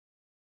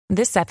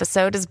This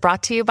episode is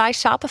brought to you by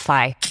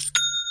Shopify.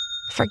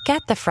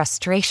 Forget the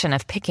frustration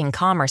of picking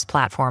commerce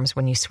platforms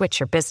when you switch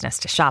your business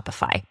to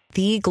Shopify,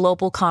 the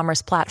global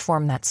commerce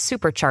platform that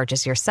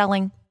supercharges your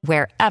selling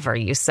wherever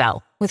you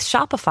sell. With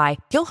Shopify,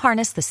 you'll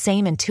harness the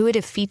same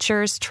intuitive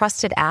features,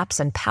 trusted apps,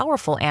 and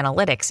powerful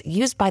analytics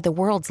used by the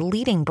world's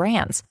leading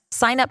brands.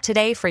 Sign up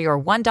today for your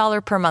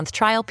 $1 per month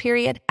trial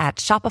period at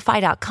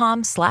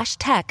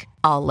shopify.com/tech,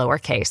 all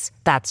lowercase.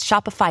 That's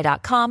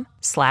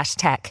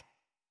shopify.com/tech.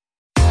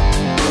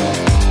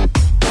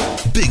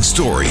 Big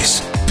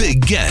stories,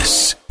 big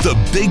guests, the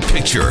big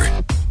picture.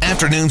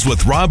 Afternoons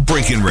with Rob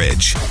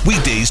Breckenridge.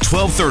 Weekdays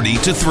 12:30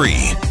 to 3,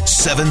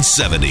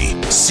 770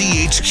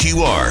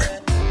 CHQR.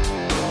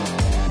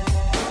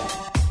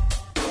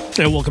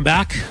 And welcome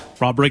back.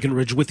 Rob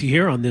Breckenridge with you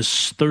here on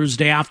this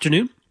Thursday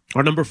afternoon.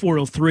 Our number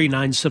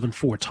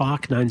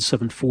 403-974-TALK,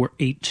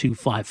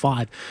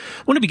 974-8255.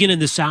 I want to begin in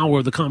this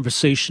hour the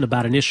conversation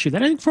about an issue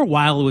that I think for a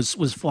while was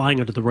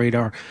flying under the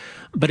radar,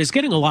 but is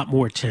getting a lot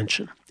more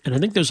attention. And I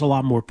think there's a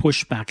lot more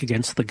pushback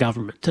against the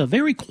government.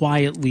 Very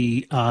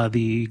quietly,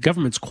 the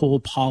government's coal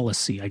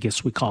policy, I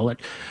guess we call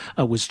it,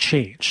 was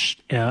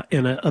changed.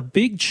 And a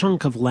big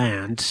chunk of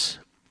land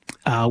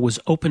was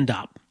opened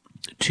up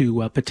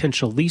to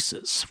potential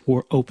leases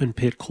for open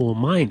pit coal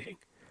mining.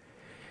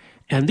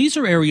 And these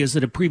are areas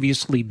that have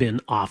previously been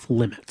off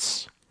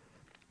limits,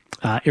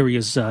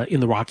 areas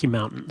in the Rocky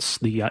Mountains,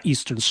 the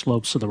eastern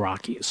slopes of the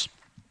Rockies.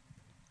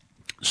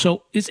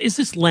 So is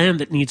this land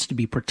that needs to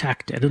be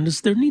protected? And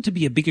does there need to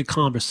be a bigger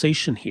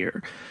conversation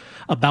here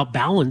about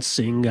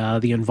balancing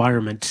the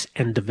environment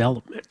and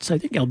development? I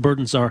think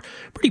Albertans are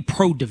pretty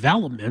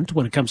pro-development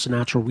when it comes to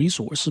natural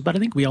resources, but I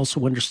think we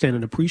also understand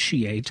and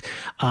appreciate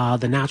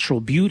the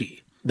natural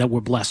beauty that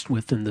we're blessed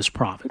with in this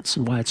province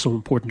and why it's so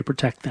important to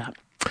protect that.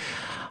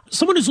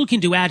 Someone who's looking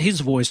to add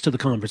his voice to the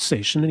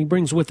conversation, and he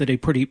brings with it a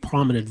pretty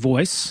prominent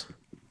voice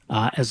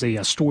as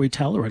a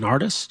storyteller, an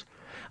artist.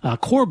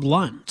 Corb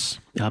Lund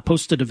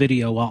posted a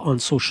video on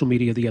social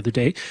media the other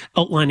day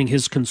outlining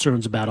his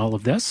concerns about all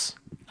of this.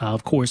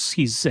 Of course,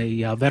 he's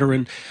a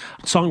veteran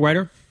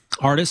songwriter,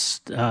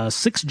 artist,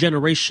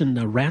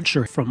 sixth-generation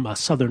rancher from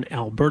southern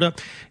Alberta,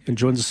 and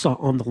joins us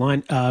on the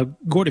line.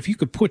 Gord, if you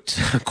could put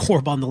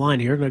Corb on the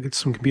line here, and I get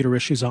some computer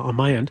issues on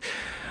my end.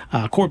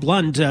 Corb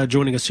Lund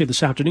joining us here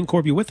this afternoon.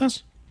 Corb, you with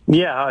us?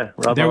 Yeah, hi,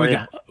 Rob. There we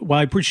go. Well,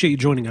 I appreciate you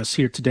joining us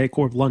here today.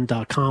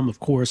 CorbLund.com, of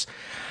course.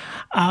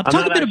 Talk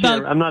a bit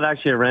about... I'm not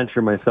actually a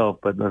rancher myself,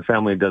 but my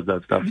family does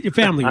that stuff. Your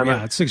family,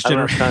 it's sixth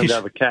generation. I don't have time to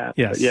have a cat.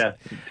 Yes. Yeah,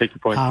 take your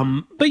point.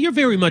 But you're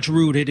very much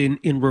rooted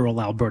in rural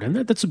Alberta, and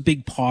that's a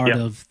big part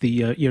of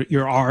the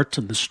your art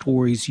and the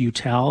stories you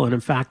tell. And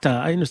in fact,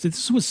 I understand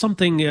this was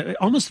something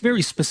almost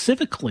very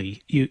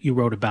specifically you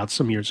wrote about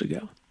some years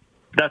ago.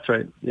 That's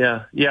right.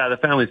 Yeah. The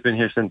family's been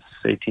here since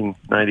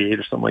 1898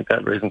 or something like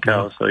that, raising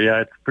cows. So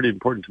it's pretty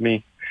important to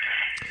me.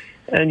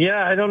 And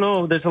I don't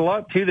know. There's a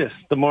lot to this.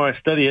 The more I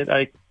study it,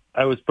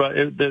 I was brought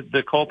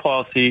the coal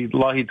policy,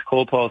 Lougheed's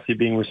coal policy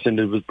being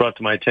rescinded was brought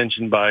to my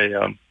attention by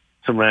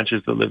some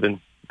ranchers that live in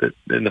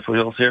the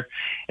foothills here,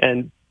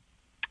 and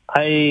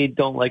I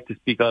don't like to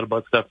speak out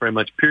about stuff very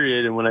much.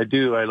 Period. And when I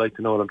do, I like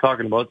to know what I'm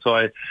talking about. So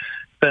I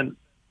spent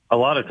a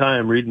lot of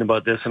time reading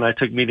about this, and I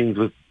took meetings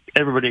with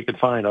everybody I could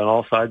find on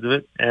all sides of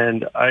it,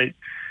 and it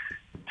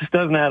just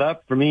doesn't add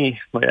up for me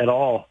at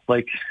all.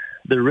 Like,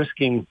 they're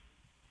risking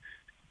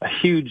a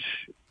huge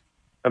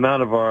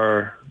amount of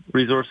our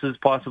resources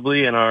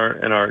possibly in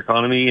our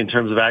economy in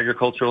terms of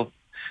agricultural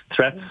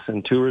threats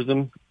and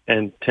tourism,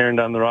 and tearing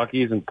down the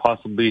Rockies and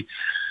possibly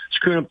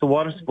screwing up the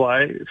water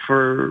supply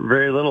for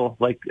very little.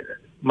 Like,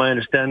 my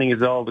understanding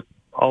is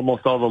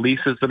almost all the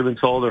leases that have been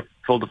sold are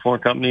sold to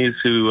foreign companies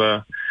who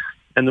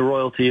and the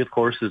royalty, of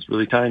course, is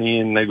really tiny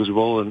and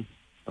negligible, and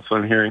that's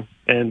what I'm hearing.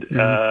 And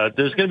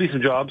there's going to be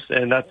some jobs,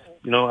 and that's,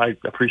 I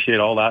appreciate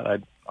all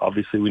that.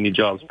 Obviously, we need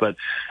jobs, but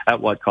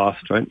at what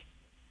cost, right?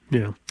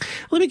 Yeah.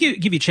 Let me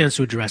give you a chance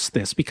to address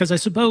this, because I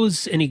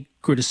suppose any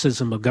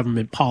criticism of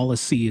government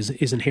policy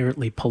is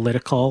inherently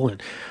political,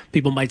 and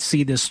people might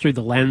see this through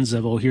the lens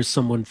of, here's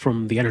someone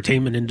from the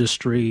entertainment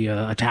industry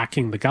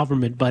attacking the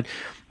government. But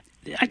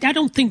I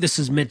don't think this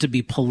is meant to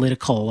be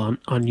political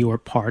on your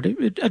part.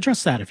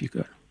 Address that if you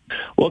could.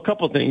 Well, a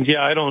couple of things.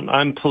 Yeah,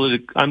 I'm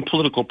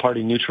political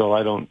party neutral.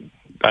 I don't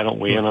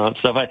weigh in on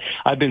stuff.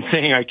 I've been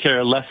saying I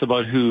care less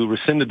about who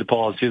rescinded the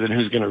policy than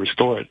who's going to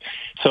restore it.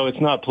 So it's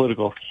not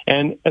political.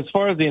 And as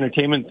far as the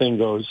entertainment thing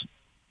goes,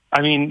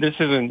 I mean, this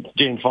isn't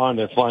Jane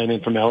Fonda flying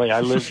in from LA. I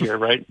live here,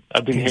 right?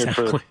 I've been here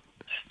for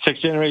 6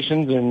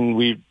 generations, and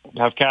we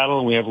have cattle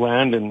and we have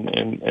land,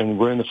 and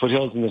we're in the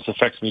foothills, and this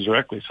affects me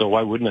directly. So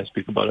why wouldn't I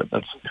speak about it?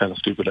 That's kind of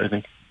stupid, I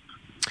think.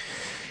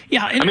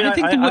 Yeah, and I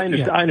think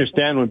I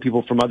understand when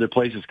people from other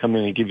places come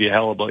in and give you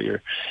hell about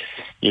your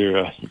how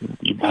you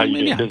do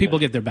business. People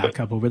get their back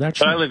up over that.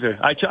 Sure. But I live here.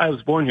 I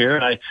was born here,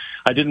 and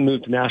I didn't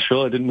move to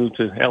Nashville. I didn't move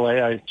to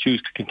LA. I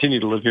choose to continue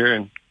to live here,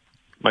 and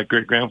my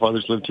great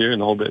grandfathers lived here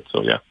and the whole bit.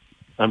 So yeah.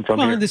 I'm from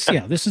here.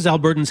 This is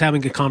Albertans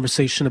having a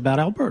conversation about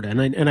Alberta.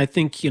 And I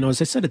think,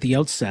 as I said at the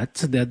outset,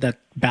 that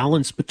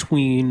balance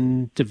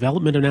between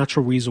development of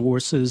natural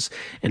resources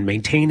and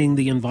maintaining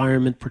the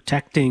environment,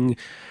 protecting,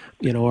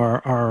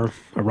 our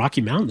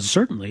Rocky Mountains,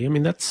 certainly. I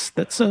mean,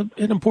 that's an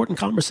important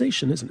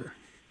conversation, isn't it?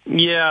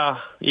 Yeah.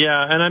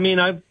 And I mean,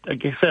 like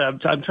I said,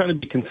 I'm trying to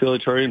be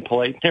conciliatory and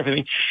polite and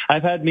everything.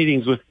 I've had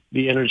meetings with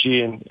the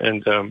energy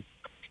and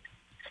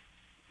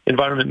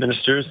environment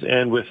ministers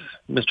and with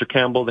Mr.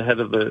 Campbell, the head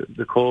of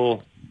the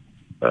coal,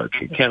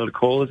 Canada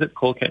Coal, is it?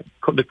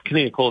 The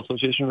Canadian Coal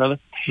Association, rather.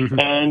 Mm-hmm.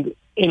 And,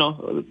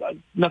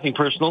 nothing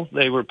personal.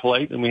 They were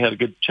polite and we had a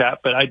good chat,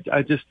 but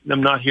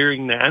I'm not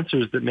hearing the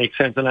answers that make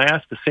sense. And I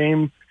asked the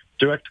same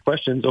direct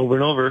questions over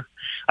and over.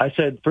 I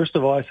said, first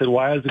of all,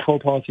 why is the coal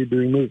policy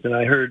being removed? And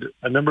I heard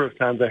a number of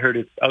times,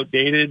 it's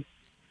outdated,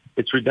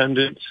 it's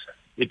redundant,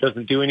 it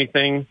doesn't do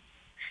anything.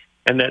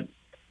 And that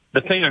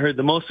the thing I heard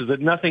the most is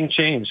that nothing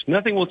changed.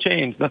 Nothing will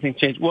change. Nothing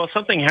changed. Well,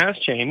 something has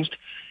changed.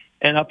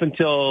 And up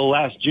until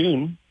last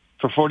June,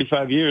 for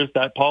 45 years,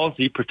 that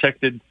policy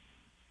protected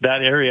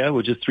that area,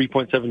 which is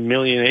 3.7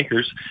 million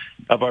acres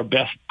of our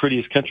best,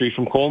 prettiest country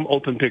from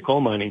open pit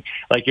coal mining.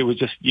 Like it was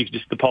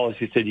the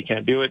policy said you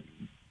can't do it.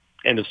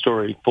 End of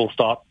story. Full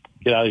stop.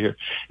 Get out of here.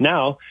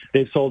 Now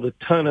they've sold a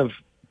ton of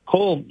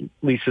coal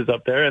leases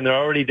up there, and they're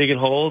already digging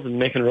holes and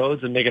making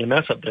roads and making a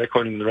mess up there,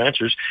 according to the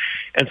ranchers.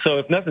 And so,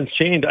 if nothing's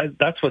changed,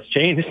 that's what's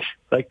changed.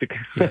 I see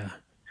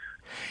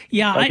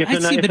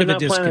a bit of a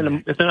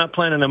disconnect. If they're not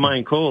planning to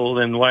mine coal,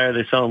 then why are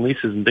they selling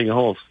leases and digging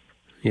holes?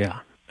 Yeah.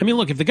 I mean,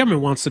 look, if the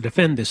government wants to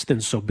defend this, then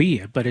so be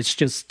it. But it's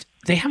just,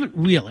 they haven't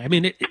really. I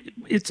mean,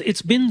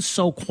 it's been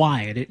so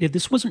quiet.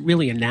 This wasn't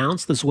really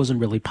announced. This wasn't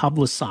really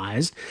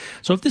publicized.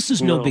 So if this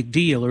is no big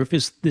deal, or if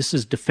this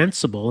is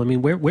defensible, I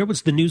mean, where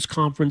was the news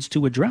conference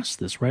to address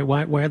this, right?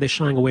 Why are they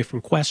shying away from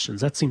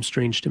questions? That seems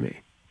strange to me.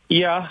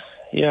 Yeah.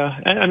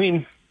 I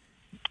mean,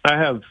 I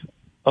have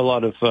a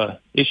lot of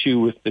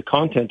issue with the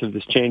content of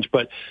this change,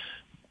 but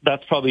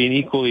that's probably an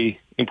equally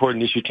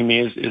important issue to me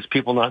is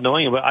people not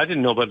knowing about it. I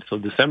didn't know about it until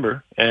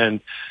December,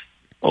 and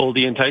old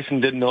Ian Tyson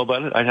didn't know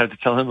about it. I had to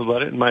tell him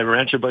about it, and my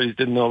rancher buddies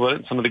didn't know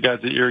about it. Some of the guys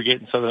that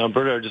irrigate in southern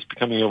Alberta are just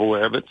becoming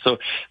aware of it. So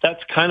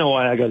that's kind of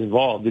why I got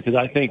involved, because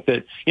I think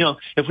that,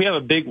 if we have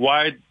a big,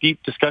 wide,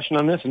 deep discussion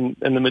on this, and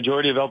the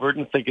majority of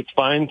Albertans think it's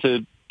fine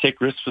to take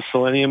risks with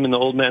selenium in the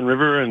Oldman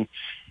River and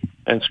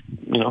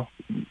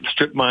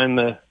strip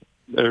mine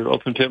or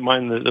open pit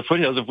mine the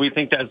foothills, if we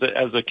think that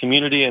as a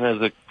community and as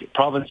a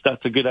province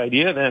that's a good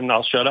idea, then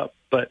I'll shut up.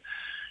 But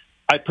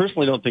I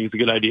personally don't think it's a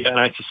good idea, and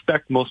I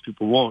suspect most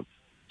people won't.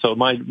 So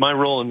my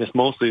role in this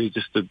mostly is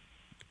just to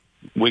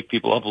wake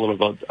people up a little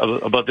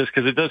about this,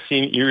 because it does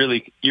seem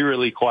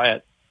eerily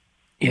quiet.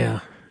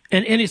 Yeah.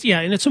 And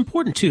it's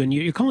important too. And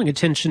you're calling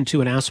attention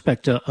to an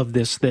aspect of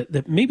this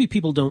that maybe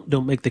people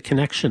don't make the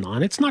connection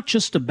on. It's not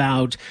just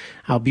about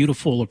how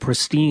beautiful or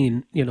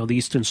pristine, the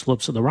eastern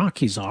slopes of the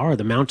Rockies are, or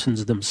the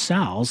mountains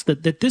themselves,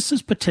 that this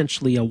is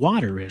potentially a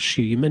water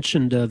issue. You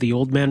mentioned the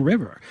Oldman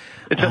River.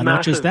 It's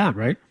not just that,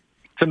 right?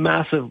 It's a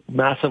massive,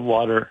 massive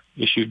water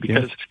issue,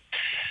 because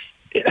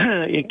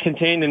it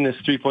contained in this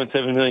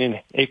 3.7 million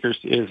acres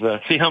is,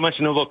 see how much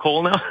I know about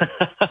coal now?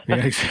 Yeah,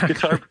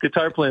 exactly.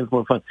 Guitar playing is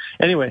more fun.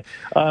 Anyway,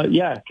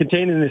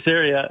 contained in this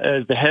area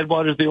is the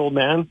headwaters of the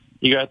Oldman.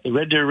 You got the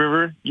Red Deer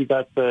River. You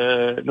got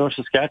the North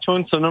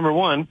Saskatchewan. So number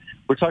one,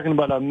 we're talking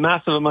about a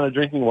massive amount of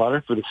drinking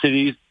water for the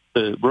cities,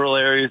 the rural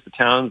areas, the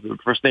towns, the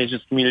First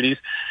Nations communities.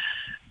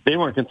 They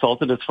weren't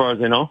consulted as far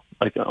as I know,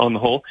 like on the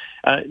whole.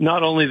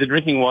 Not only the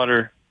drinking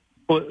water,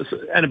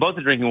 and about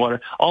the drinking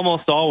water,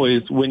 almost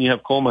always when you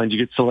have coal mines, you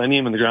get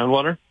selenium in the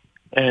groundwater.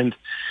 And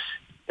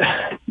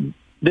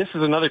this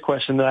is another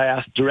question that I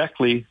asked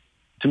directly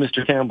to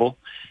Mr. Campbell,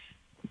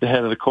 the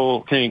head of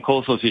the Canadian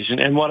Coal Association.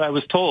 And what I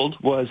was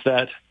told was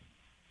that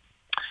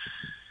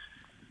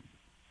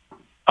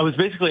I was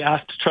basically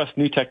asked to trust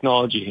new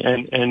technology.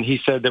 And he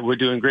said that we're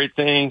doing great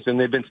things, and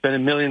they've been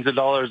spending millions of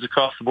dollars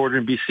across the border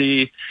in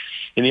BC,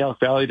 in the Elk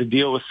Valley, to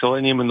deal with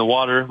selenium in the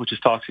water, which is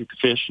toxic to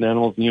fish and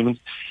animals and humans.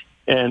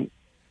 And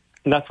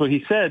that's what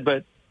he said,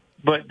 but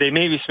they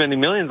may be spending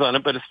millions on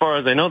it, but as far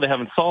as I know, they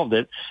haven't solved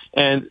it.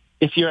 And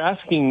if you're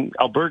asking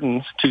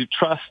Albertans to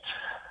trust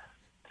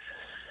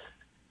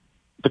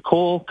the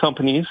coal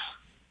companies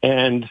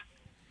and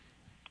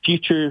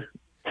future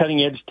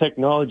cutting-edge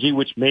technology,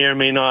 which may or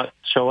may not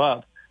show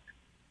up,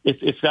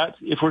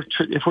 if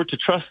we're to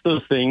trust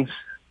those things,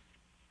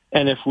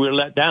 and if we're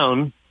let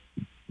down,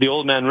 the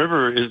Oldman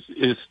River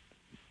is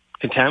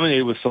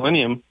contaminated with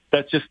selenium.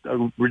 That's just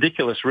a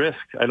ridiculous risk.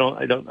 I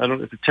don't.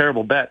 It's a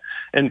terrible bet.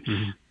 And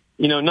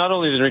not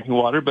only the drinking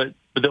water, but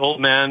the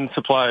Oldman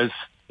supplies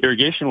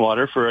irrigation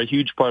water for a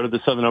huge part of the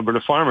southern Alberta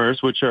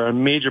farmers, which are a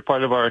major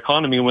part of our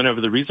economy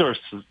whenever the resource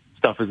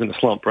stuff is in a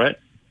slump, right?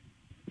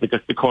 Like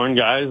the corn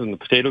guys and the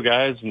potato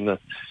guys and the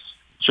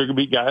sugar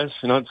beet guys.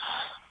 It's a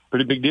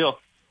pretty big deal.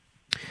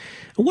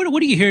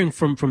 What are you hearing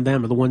from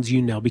them, or the ones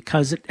you know?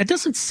 Because it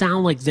doesn't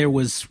sound like there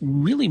was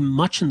really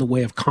much in the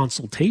way of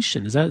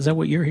consultation. Is that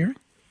what you're hearing?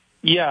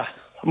 Yeah,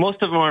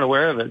 most of them aren't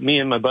aware of it. Me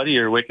and my buddy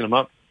are waking them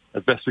up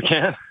as best we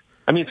can.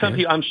 I mean, some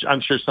people,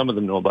 I'm sure some of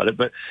them know about it,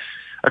 but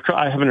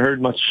I haven't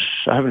heard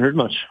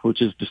much,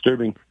 which is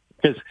disturbing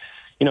because,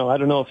 I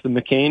don't know if the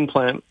McCain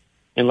plant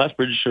in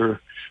Lethbridge or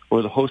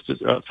the Hostess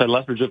outside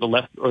Lethbridge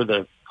or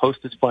the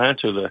Hostess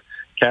plant or the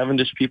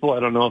Cavendish people, I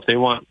don't know if they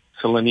want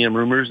selenium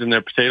rumors in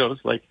their potatoes,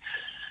 like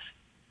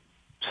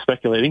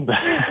speculating, but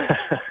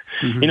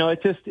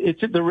it's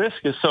just the risk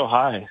is so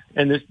high,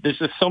 and there's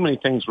just so many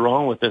things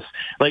wrong with this.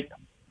 Like,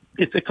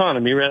 it's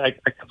economy, right?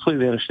 I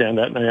completely understand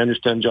that, and I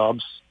understand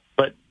jobs,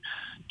 but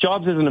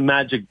jobs isn't a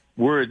magic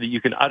word that you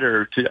can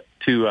utter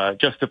to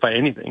justify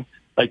anything.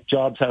 Like,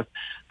 jobs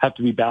have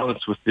to be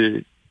balanced with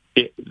the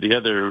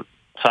other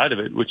side of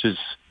it, which is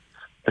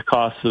the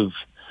cost of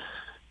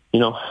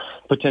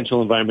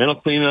potential environmental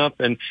cleanup,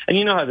 and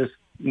you know how this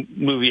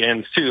movie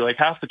ends too. Like,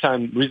 half the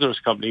time, resource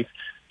companies,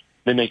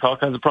 they make all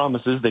kinds of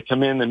promises. They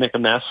come in, they make a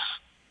mess,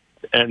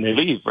 and they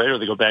leave, right? Or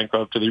they go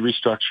bankrupt, or they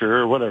restructure,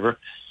 or whatever.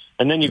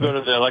 And then you go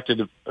to the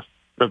elected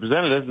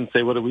representatives and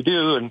say, "What do we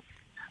do?" And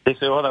they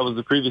say, "Oh, that was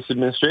the previous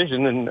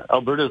administration." And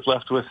Alberta's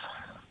left with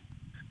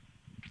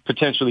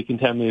potentially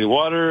contaminated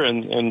water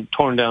and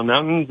torn down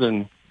mountains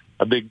and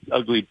a big,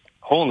 ugly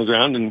hole in the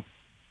ground and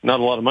not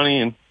a lot of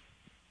money. And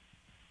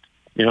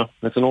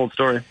that's an old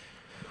story.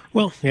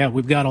 Well, yeah,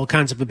 we've got all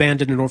kinds of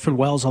abandoned and orphaned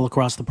wells all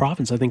across the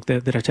province, I think,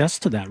 that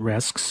attest to that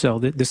risk. So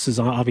this is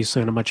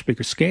obviously on a much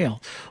bigger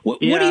scale.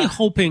 What are you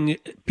hoping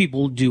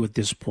people do at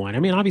this point? I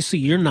mean, obviously,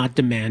 you're not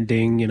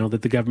demanding,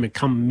 that the government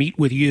come meet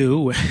with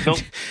you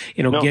and,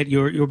 get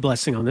your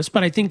blessing on this.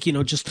 But I think,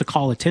 just to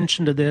call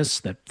attention to this,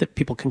 that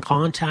people can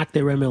contact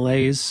their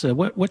MLAs.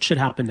 What should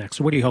happen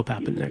next? What do you hope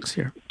happen next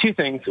here? Two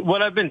things.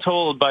 What I've been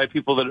told by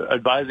people that are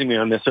advising me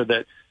on this are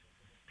that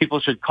people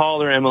should call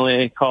their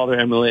MLA, call their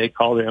MLA,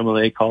 call their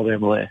MLA, call their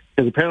MLA.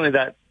 Because apparently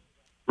that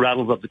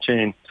rattles up the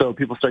chain. So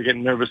people start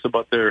getting nervous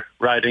about their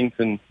ridings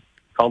and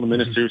call the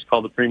ministers,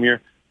 call the premier.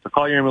 So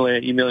call your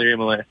MLA, email your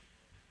MLA.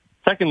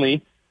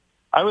 Secondly,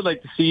 I would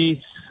like to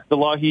see the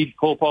Lougheed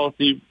coal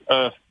policy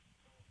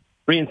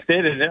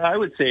reinstated. And I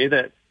would say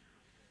that,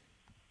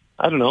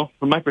 I don't know,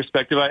 from my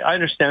perspective, I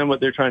understand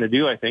what they're trying to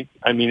do, I think.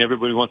 I mean,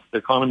 everybody wants the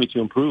economy to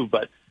improve,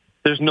 but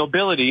there's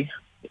nobility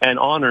and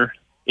honor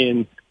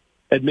in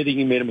admitting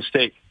you made a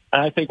mistake.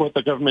 And I think what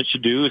the government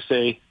should do is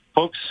say,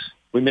 folks,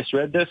 we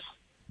misread this.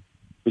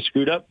 We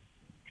screwed up.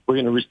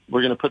 We're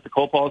going to put the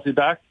coal policy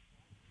back.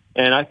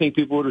 And I think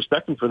people would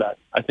respect them for that.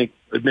 I think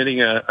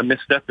admitting a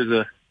misstep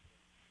is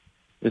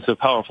a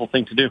powerful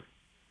thing to do.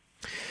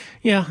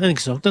 Yeah, I think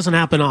so. It doesn't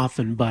happen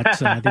often,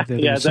 but I think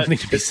there's something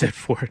to be said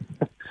for it.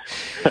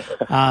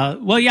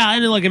 And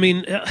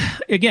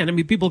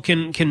people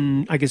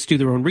can, I guess, do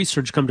their own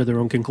research, come to their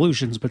own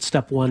conclusions, but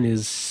step one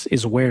is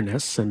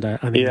awareness, and I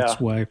think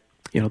that's why,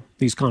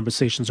 these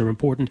conversations are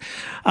important.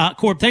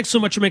 Corb, thanks so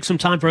much for making some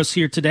time for us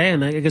here today,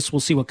 and I guess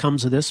we'll see what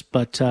comes of this,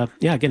 but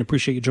again,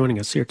 appreciate you joining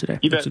us here today.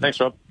 You bet. Thanks,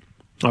 Rob.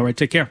 All right,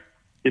 take care.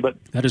 You bet.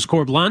 That is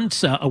Corb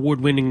Lund,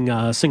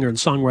 award-winning singer and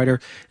songwriter,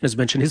 and as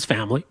mentioned, his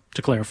family,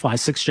 to clarify,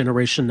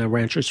 sixth-generation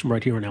ranchers from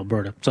right here in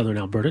Alberta, southern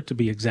Alberta, to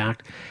be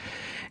exact.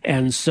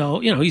 And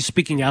so, he's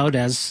speaking out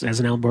as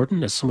an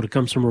Albertan, as someone who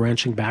comes from a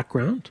ranching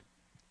background,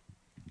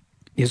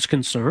 his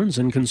concerns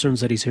and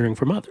concerns that he's hearing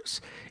from others.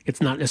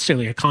 It's not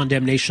necessarily a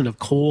condemnation of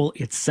coal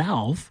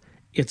itself.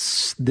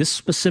 It's this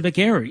specific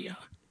area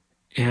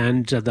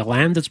and the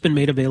land that's been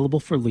made available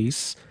for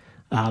lease,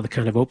 the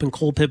kind of open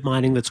coal pit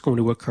mining that's going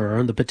to occur,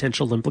 and the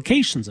potential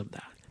implications of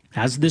that.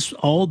 Has this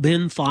all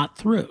been thought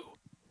through?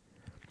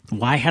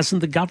 Why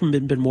hasn't the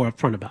government been more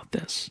upfront about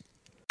this?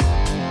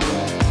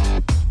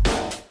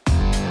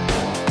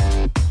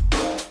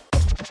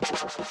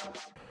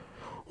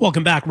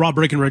 Welcome back. Rob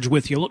Breckenridge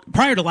with you. Look,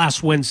 prior to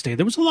last Wednesday,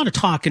 there was a lot of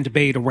talk and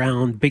debate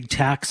around big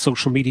tech,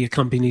 social media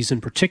companies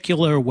in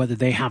particular, whether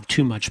they have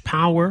too much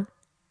power,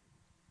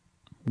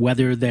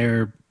 whether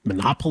they're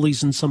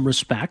monopolies in some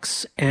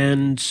respects,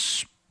 and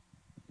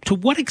to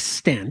what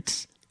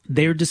extent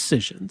their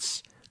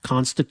decisions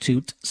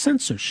constitute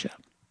censorship.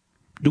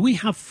 Do we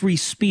have free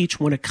speech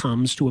when it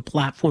comes to a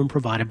platform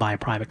provided by a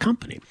private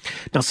company?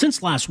 Now,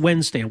 since last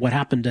Wednesday and what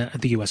happened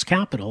at the U.S.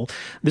 Capitol,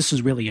 this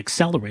has really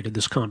accelerated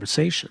this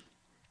conversation.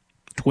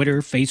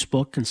 Twitter,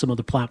 Facebook, and some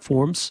other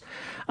platforms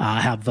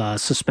have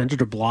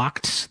suspended or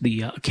blocked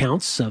the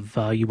accounts of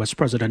U.S.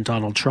 President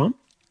Donald Trump.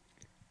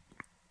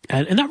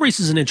 And that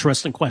raises an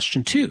interesting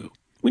question, too.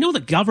 We know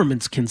that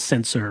governments can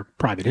censor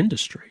private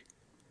industry.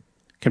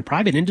 Can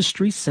private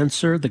industry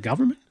censor the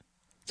government?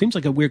 Seems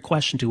like a weird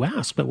question to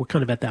ask, but we're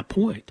kind of at that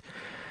point.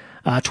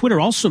 Twitter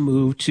also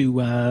moved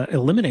to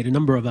eliminate a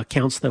number of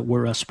accounts that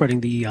were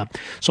spreading the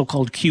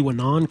so-called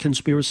QAnon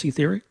conspiracy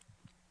theory.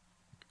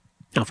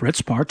 Now, for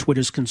its part,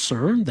 Twitter's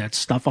concerned that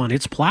stuff on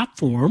its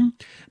platform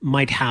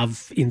might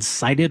have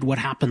incited what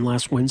happened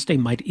last Wednesday,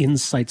 might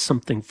incite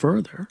something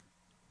further.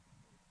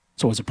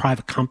 So as a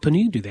private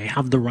company, do they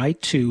have the right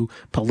to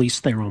police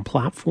their own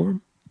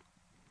platform?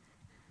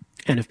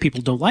 And if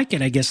people don't like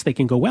it, I guess they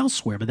can go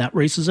elsewhere. But that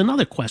raises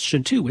another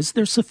question, too. Is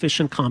there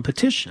sufficient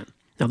competition?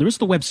 Now, there is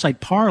the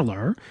website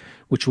Parler,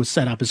 which was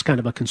set up as kind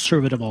of a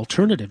conservative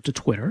alternative to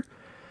Twitter.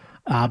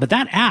 But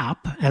that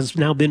app has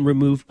now been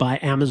removed by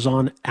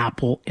Amazon,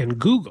 Apple, and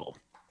Google.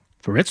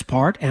 For its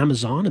part,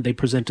 Amazon, and they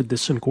presented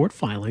this in court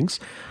filings,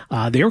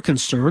 they were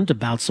concerned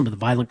about some of the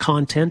violent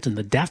content and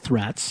the death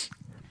threats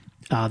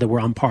that were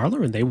on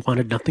Parler, and they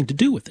wanted nothing to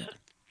do with it.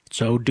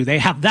 So do they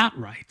have that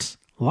right?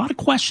 A lot of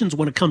questions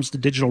when it comes to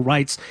digital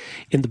rights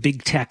in the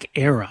big tech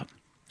era.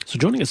 So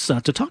joining us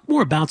to talk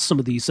more about some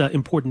of these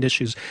important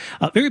issues,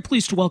 very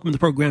pleased to welcome to the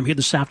program here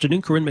this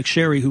afternoon, Corinne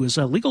McSherry, who is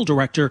a legal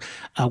director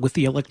with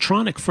the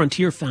Electronic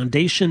Frontier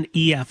Foundation,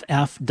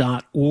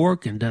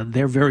 EFF.org, and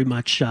they're very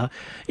much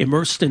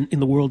immersed in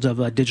the world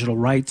of digital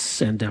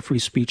rights and free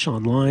speech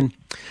online.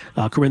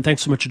 Corinne,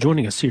 thanks so much for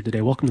joining us here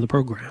today. Welcome to the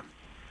program.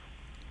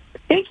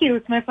 Thank you.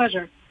 It's my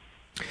pleasure.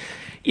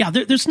 Yeah,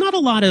 there's not a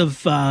lot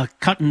of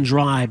cut and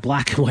dry,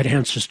 black and white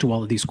answers to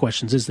all of these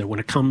questions, is there, when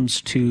it comes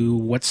to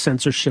what's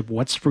censorship,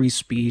 what's free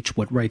speech,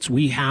 what rights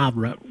we have,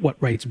 what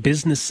rights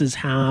businesses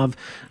have.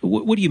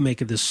 What do you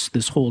make of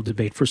this whole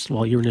debate? First of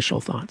all, your initial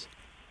thoughts.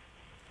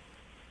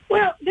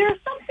 Well, there are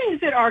some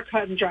things that are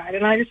cut and dried,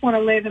 and I just want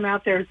to lay them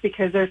out there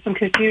because there's some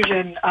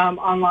confusion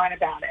online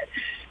about it.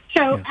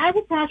 So as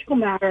a practical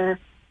matter,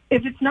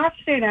 if it's not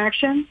state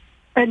action,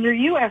 under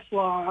U.S.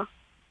 law,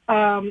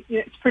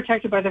 it's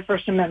protected by the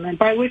First Amendment,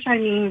 by which I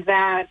mean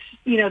that,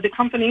 the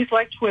companies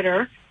like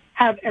Twitter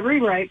have every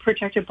right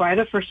protected by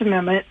the First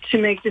Amendment to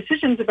make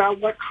decisions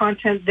about what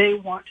content they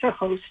want to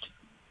host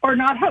or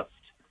not host.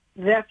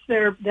 That's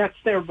their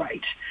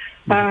right.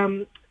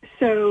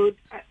 So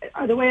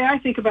the way I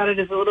think about it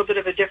is a little bit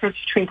of a difference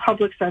between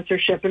public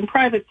censorship and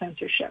private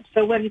censorship.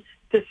 So when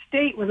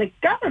the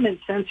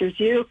government censors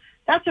you,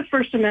 that's a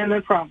First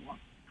Amendment problem.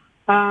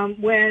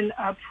 When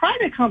a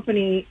private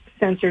company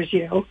censors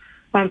you,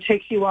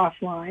 takes you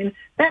offline,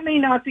 that may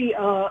not be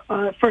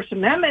a First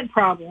Amendment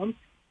problem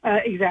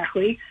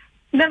exactly.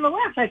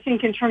 Nonetheless, I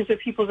think in terms of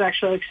people's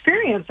actual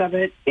experience of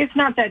it, it's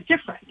not that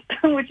different,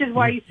 which is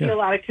why you see a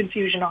lot of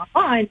confusion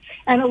online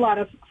and a lot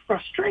of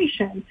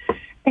frustration.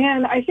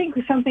 And I think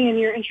something in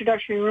your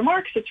introductory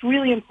remarks that's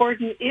really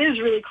important is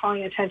really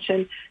calling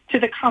attention to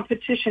the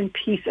competition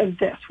piece of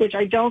this, which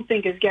I don't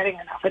think is getting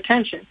enough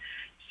attention.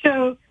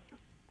 So,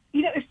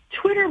 if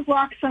Twitter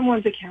blocks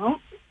someone's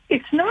account,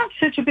 it's not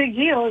such a big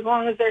deal as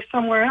long as there's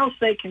somewhere else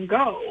they can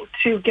go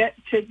to get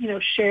to,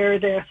 share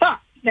their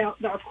thoughts. Now,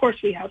 of course,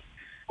 we have,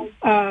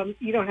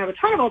 you don't have a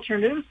ton of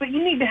alternatives, but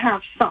you need to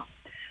have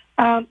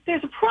some.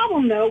 There's a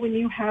problem, though, when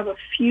you have a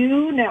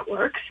few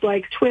networks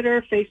like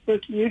Twitter,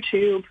 Facebook,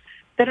 YouTube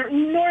that are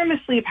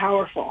enormously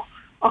powerful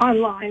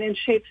online and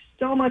shape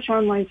so much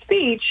online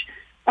speech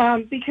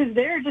because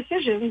their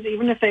decisions,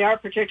 even if they are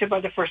protected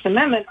by the First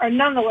Amendment, are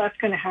nonetheless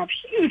going to have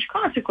huge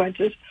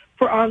consequences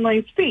for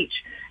online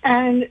speech.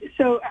 And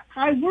so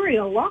I worry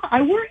a lot.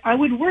 I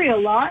would worry a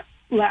lot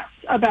less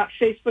about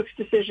Facebook's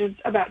decisions,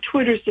 about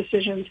Twitter's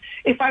decisions,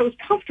 if I was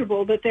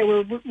comfortable that there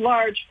were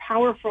large,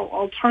 powerful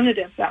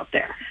alternatives out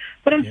there.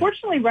 But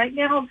unfortunately, right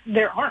now,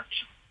 there aren't.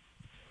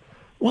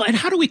 Well, and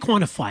how do we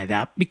quantify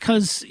that?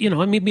 Because,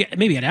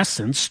 maybe at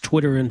essence,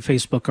 Twitter and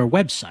Facebook are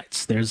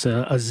websites. There's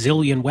a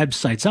zillion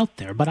websites out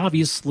there, but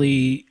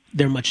obviously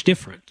they're much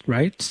different,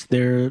 right?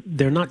 They're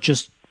not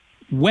just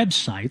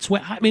websites.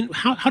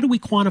 How do we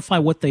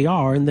quantify what they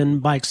are and then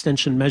by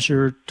extension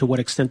measure to what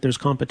extent there's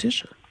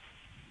competition?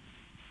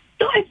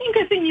 So I think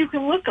a thing you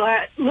can look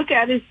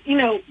at is,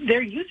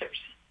 their users.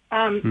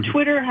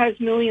 Twitter has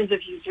millions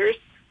of users.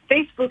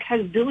 Facebook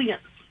has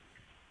billions.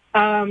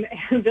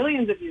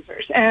 Billions of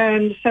users.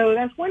 And so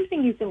that's one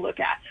thing you can look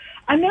at.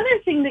 Another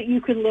thing that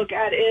you can look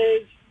at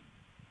is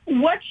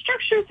what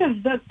structures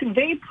have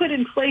they put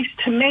in place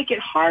to make it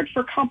hard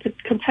for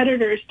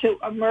competitors to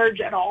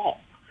emerge at all.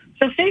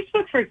 So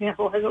Facebook, for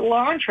example, has a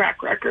long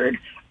track record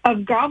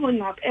of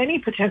gobbling up any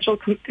potential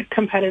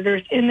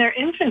competitors in their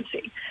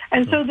infancy.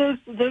 And so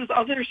those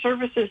other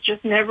services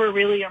just never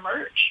really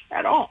emerge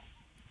at all.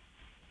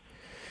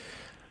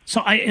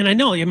 So I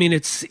know,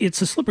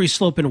 it's a slippery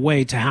slope in a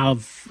way to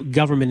have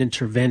government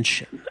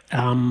intervention.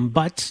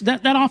 But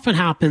that often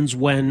happens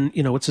when,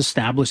 it's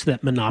established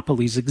that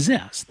monopolies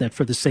exist, that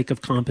for the sake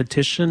of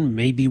competition,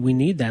 maybe we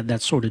need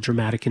that sort of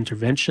dramatic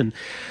intervention.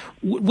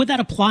 Would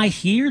that apply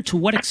here? To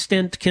what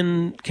extent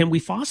can we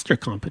foster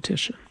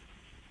competition?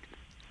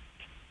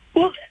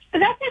 Well,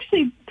 that's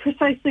actually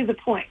precisely the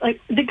point.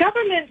 Like, the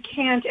government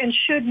can't and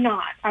should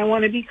not, I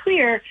want to be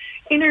clear,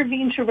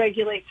 intervene to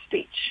regulate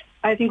speech.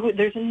 I think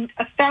there's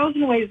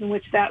 1,000 ways in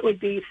which that would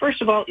be,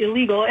 first of all,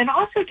 illegal and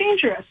also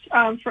dangerous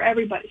for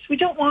everybody. So we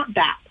don't want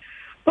that.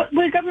 But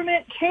the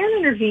government can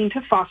intervene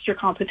to foster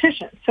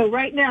competition. So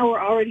right now we're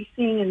already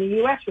seeing in the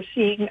U.S., we're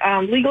seeing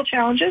legal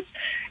challenges,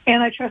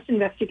 antitrust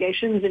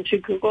investigations into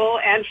Google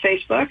and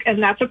Facebook,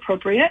 and that's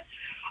appropriate.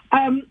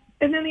 And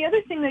then the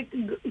other thing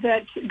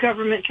that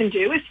government can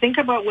do is think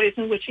about ways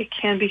in which it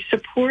can be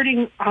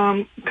supporting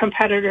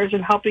competitors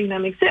and helping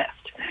them exist.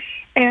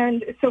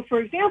 And so, for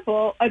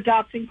example,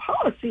 adopting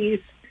policies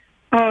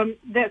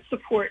that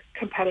support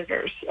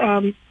competitors,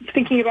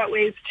 thinking about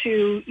ways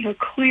to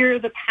clear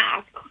the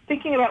path,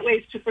 thinking about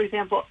ways to, for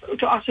example,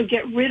 to also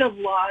get rid of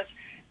laws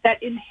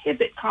that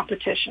inhibit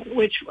competition,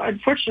 which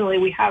unfortunately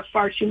we have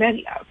far too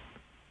many of.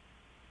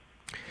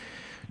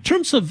 In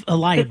terms of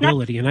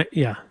liability,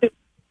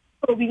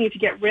 what we need to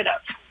get rid of.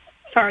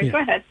 Sorry, Go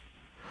ahead.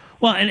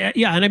 Well, and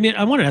I mean,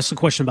 I want to ask a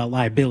question about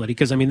liability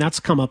because, I mean,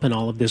 that's come up in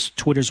all of this.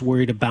 Twitter's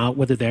worried about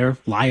whether they're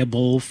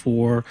liable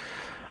for,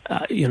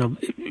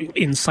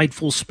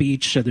 insightful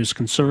speech. There's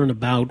concern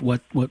about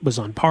what was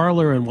on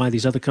Parler and why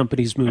these other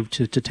companies moved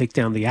to take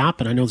down the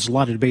app. And I know there's a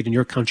lot of debate in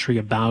your country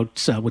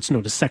about what's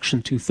known as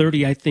Section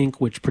 230, I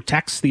think, which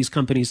protects these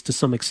companies to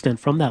some extent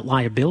from that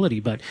liability.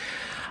 But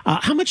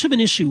how much of an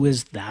issue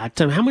is that?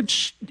 How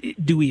much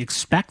do we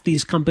expect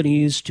these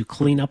companies to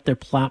clean up their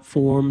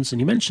platforms?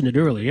 And you mentioned it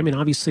earlier. I mean,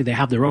 obviously they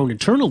have their own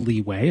internal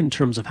leeway in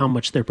terms of how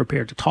much they're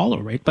prepared to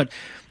tolerate. But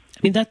I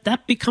mean,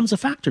 that becomes a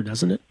factor,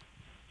 doesn't it?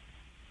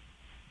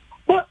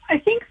 Well, I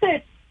think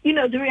that,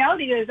 the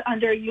reality is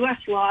under U.S.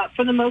 law,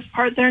 for the most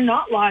part, they're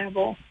not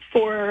liable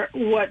for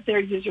what their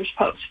users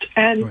post.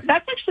 And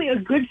That's actually a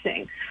good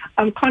thing,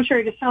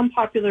 contrary to some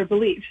popular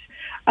beliefs.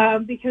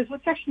 Because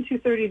what Section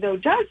 230, though,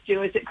 does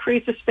do is it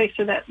creates a space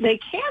so that they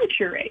can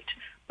curate,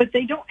 but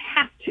they don't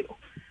have to.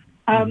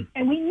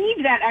 And we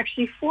need that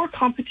actually for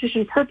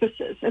competition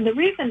purposes. And the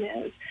reason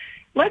is,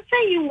 let's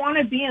say you want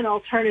to be an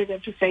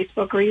alternative to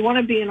Facebook or you want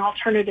to be an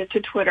alternative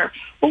to Twitter.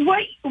 Well,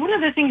 one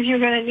of the things you're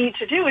going to need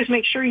to do is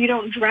make sure you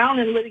don't drown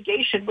in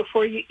litigation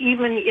before you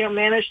even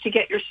manage to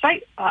get your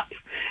site up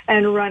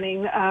and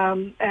running.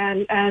 And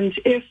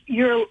if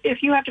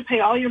you have to pay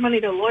all your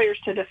money to lawyers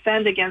to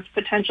defend against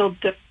potential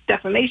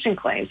defamation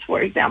claims, for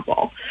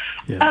example,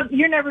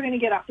 you're never going to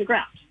get off the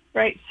ground,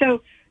 right?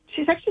 So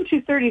Section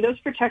 230, those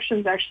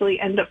protections actually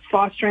end up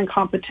fostering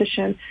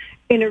competition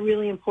in a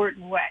really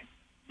important way.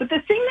 But the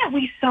thing that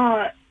we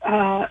saw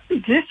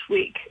this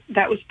week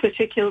that was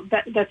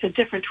that's a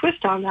different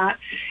twist on that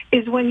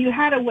is when you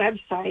had a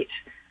website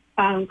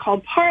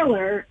called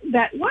Parler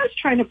that was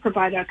trying to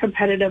provide a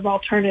competitive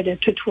alternative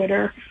to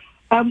Twitter.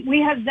 We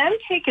had them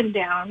taken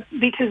down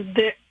because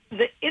the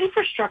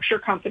infrastructure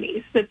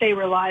companies that they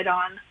relied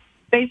on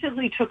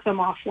basically took them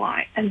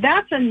offline. And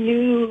that's a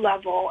new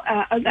level.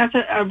 That's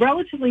a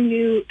relatively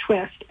new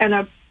twist and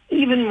an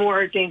even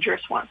more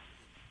dangerous one.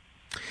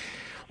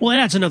 Well, it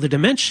adds another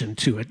dimension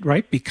to it,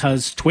 right?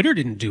 Because Twitter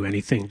didn't do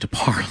anything to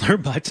Parler,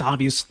 but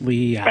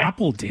obviously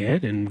Apple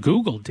did, and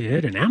Google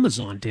did, and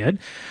Amazon did.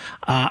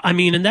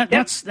 And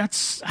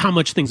that's how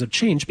much things have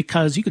changed,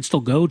 because you could still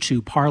go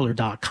to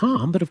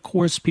Parler.com, but of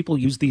course people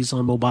use these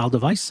on mobile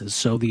devices.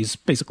 So these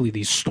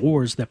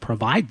stores that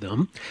provide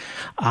them,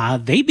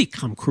 they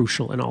become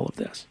crucial in all of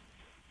this.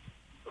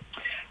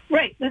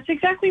 Right, that's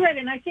exactly right.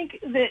 And I think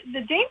the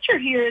danger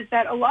here is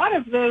that a lot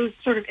of those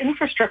sort of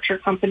infrastructure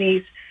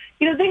companies,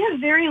 they have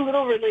very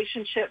little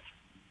relationship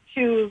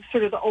to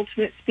sort of the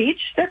ultimate speech.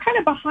 They're kind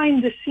of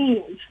behind the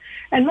scenes.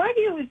 And my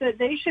view is that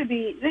they should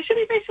be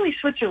basically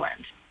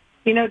Switzerland,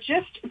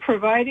 just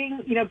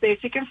providing,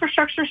 basic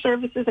infrastructure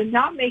services and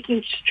not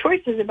making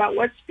choices about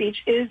what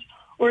speech is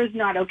or is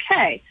not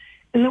okay.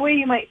 And the way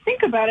you might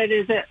think about it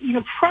is that,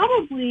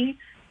 probably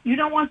you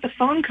don't want the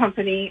phone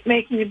company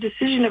making a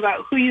decision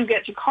about who you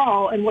get to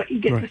call and what you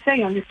get to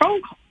say on your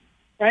phone call,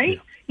 right?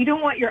 Yeah. You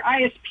don't want your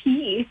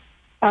ISP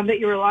that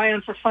you rely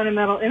on for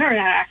fundamental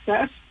internet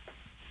access,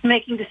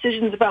 making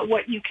decisions about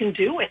what you can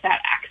do with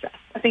that access.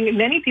 I think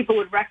many people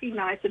would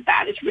recognize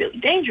that is really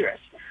dangerous.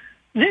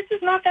 This is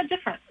not that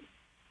different.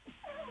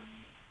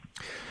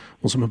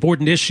 Well, some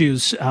important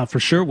issues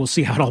for sure. We'll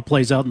see how it all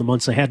plays out in the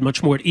months ahead.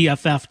 Much more at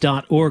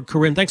EFF.org.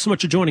 Corinne, thanks so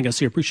much for joining us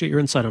here. Appreciate your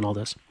insight on all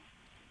this.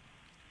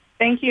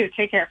 Thank you.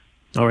 Take care.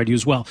 All right, you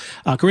as well.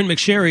 Corinne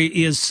McSherry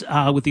is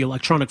with the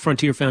Electronic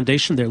Frontier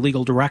Foundation, their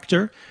legal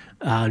director.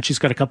 And she's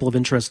got a couple of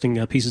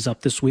interesting pieces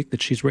up this week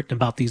that she's written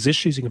about these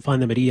issues. You can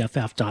find them at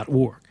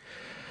EFF.org.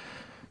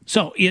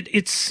 So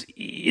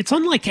it's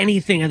unlike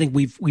anything I think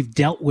we've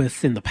dealt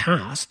with in the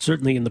past,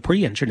 certainly in the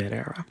pre-internet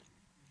era.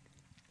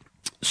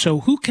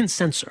 So who can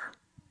censor?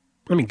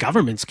 I mean,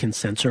 governments can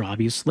censor,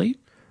 obviously,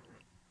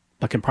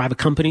 but can private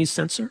companies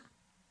censor?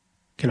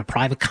 Can a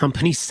private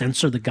company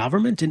censor the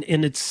government?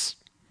 And it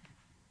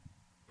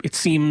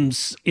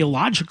seems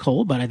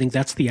illogical, but I think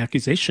that's the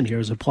accusation here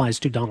as it applies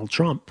to Donald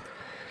Trump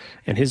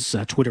and his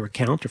Twitter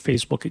account or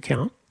Facebook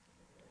account.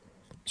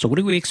 So what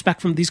do we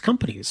expect from these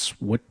companies?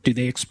 What do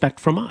they expect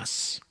from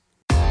us?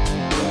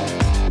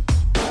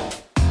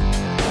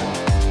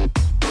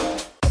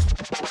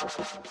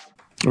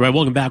 All right,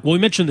 welcome back. Well, we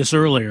mentioned this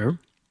earlier,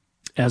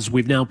 as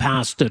we've now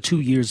passed 2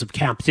 years of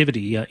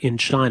captivity in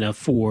China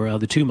for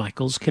the two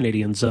Michaels,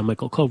 Canadians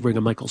Michael Kovrig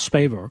and Michael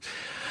Spavor.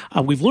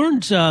 We've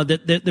learned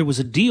that there was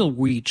a deal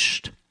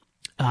reached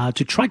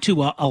to try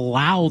to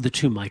allow the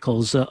two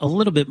Michaels a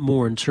little bit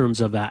more in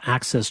terms of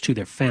access to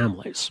their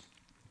families.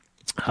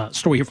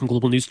 Story here from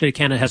Global News Today.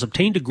 Canada has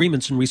obtained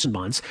agreements in recent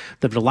months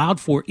that have allowed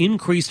for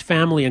increased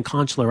family and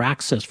consular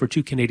access for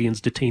two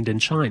Canadians detained in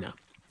China.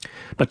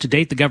 But to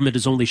date, the government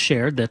has only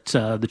shared that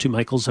the two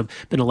Michaels have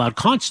been allowed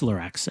consular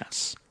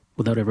access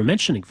without ever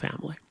mentioning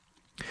family.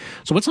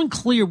 So it's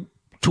unclear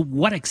to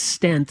what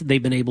extent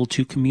they've been able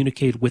to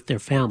communicate with their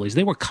families.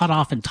 They were cut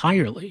off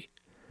entirely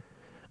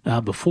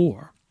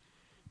before.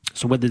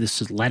 So whether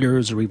this is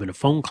letters or even a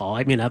phone call,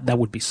 I mean, that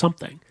would be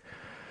something.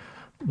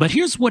 But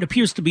here's what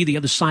appears to be the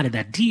other side of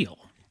that deal.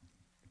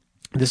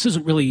 This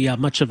isn't really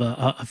much of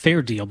a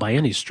fair deal by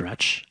any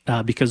stretch,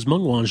 because Meng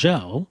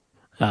Wanzhou,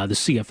 the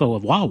CFO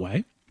of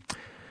Huawei,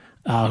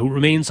 who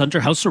remains under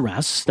house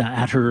arrest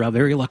at her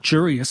very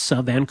luxurious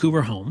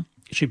Vancouver home,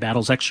 she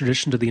battles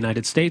extradition to the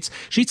United States.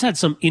 She's had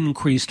some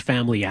increased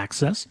family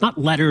access, not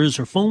letters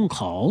or phone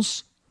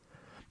calls,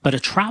 but a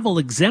travel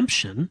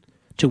exemption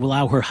to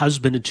allow her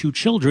husband and two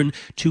children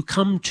to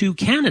come to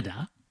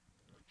Canada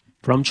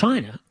from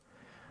China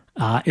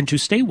and to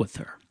stay with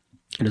her.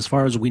 And as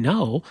far as we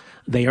know,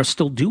 they are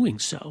still doing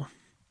so.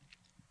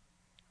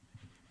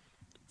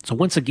 So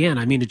once again,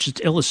 I mean, it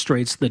just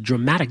illustrates the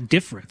dramatic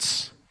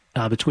difference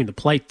between the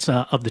plight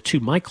of the two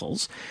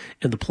Michaels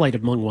and the plight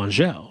of Meng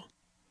Wanzhou.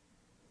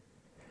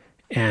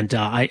 And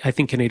I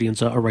think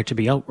Canadians are right to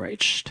be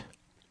outraged.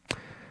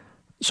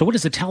 So what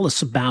does it tell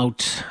us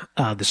about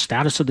the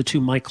status of the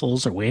two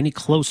Michaels? Are we any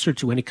closer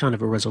to any kind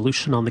of a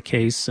resolution on the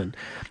case? And,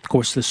 of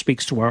course, this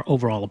speaks to our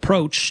overall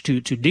approach to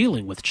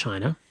dealing with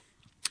China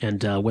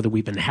and whether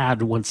we've been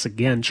had once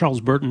again.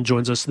 Charles Burton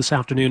joins us this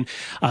afternoon,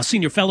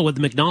 senior fellow at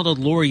the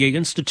Macdonald-Laurier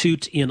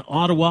Institute in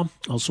Ottawa,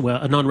 also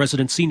a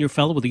non-resident senior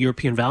fellow with the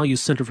European Values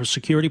Center for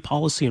Security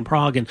Policy in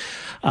Prague, and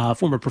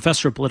former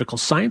professor of political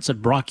science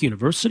at Brock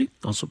University,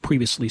 also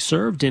previously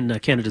served in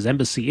Canada's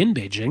embassy in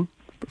Beijing.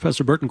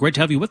 Professor Burton, great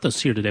to have you with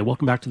us here today.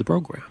 Welcome back to the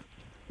program.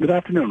 Good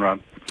afternoon, Rob.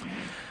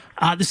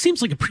 This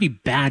seems like a pretty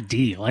bad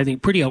deal. I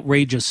think pretty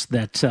outrageous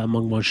that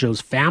Meng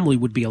Wanzhou's family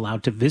would be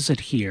allowed to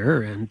visit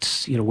here, and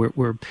you know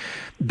we're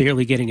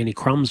barely getting any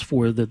crumbs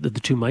for the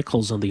two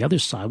Michaels on the other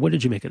side. What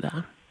did you make of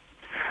that?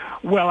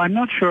 Well, I'm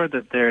not sure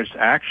that there's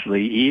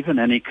actually even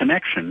any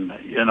connection.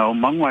 You know,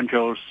 Meng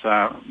Wanzhou's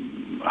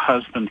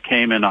husband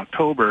came in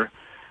October,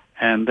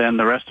 and then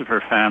the rest of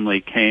her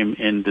family came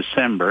in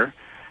December.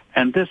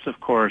 And this, of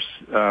course,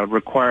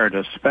 required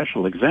a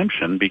special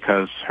exemption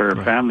because her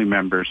family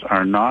members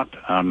are not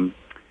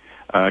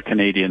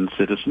Canadian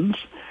citizens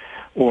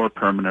or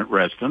permanent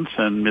residents.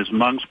 And Ms.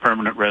 Meng's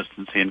permanent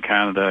residency in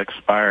Canada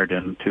expired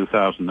in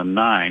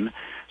 2009.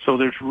 So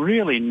there's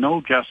really no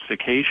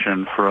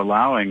justification for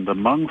allowing the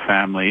Meng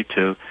family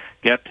to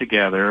get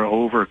together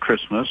over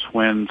Christmas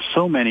when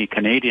so many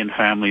Canadian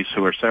families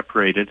who are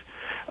separated,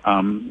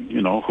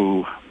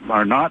 who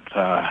are not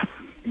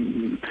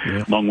Meng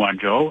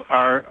Wanzhou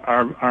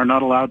are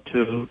not allowed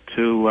to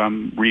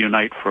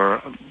reunite for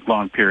a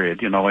long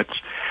period. You know, well,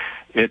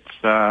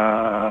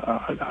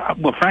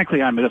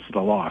 frankly, I'm at a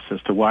loss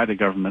as to why the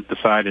government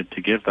decided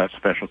to give that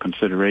special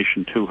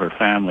consideration to her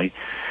family.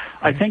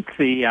 I think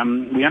we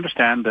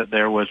understand that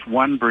there was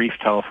one brief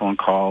telephone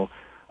call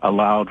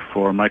allowed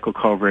for Michael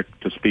Kovrig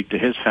to speak to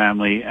his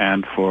family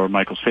and for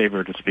Michael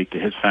Spavor to speak to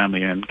his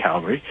family in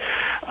Calgary.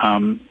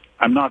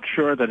 I'm not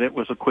sure that it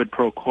was a quid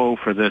pro quo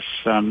for this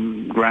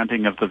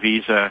granting of the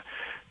visa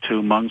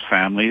to Meng's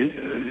family.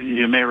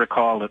 You may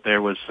recall that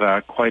there was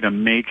quite a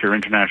major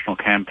international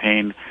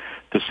campaign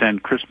to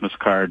send Christmas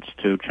cards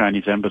to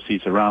Chinese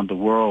embassies around the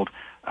world,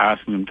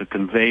 asking them to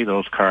convey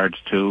those cards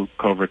to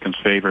Kovrig and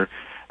Spavor.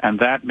 And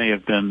that may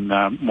have been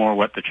more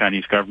what the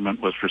Chinese government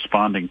was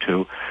responding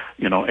to,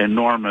 you know,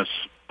 enormous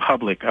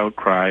public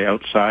outcry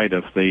outside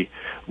of the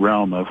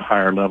realm of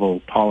higher-level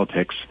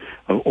politics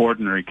of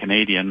ordinary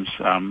Canadians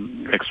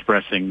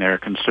expressing their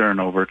concern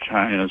over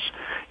China's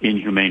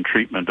inhumane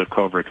treatment of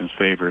Kovrig and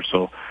Spavor.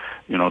 So,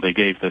 you know, they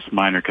gave this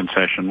minor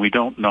concession. We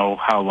don't know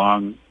how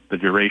long the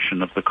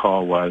duration of the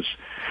call was,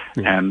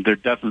 and there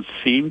doesn't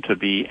seem to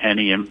be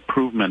any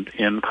improvement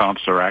in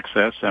consular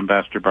access.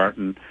 Ambassador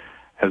Barton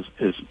has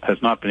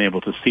not been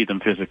able to see them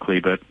physically,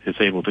 but is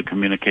able to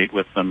communicate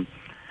with them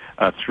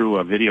through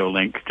a video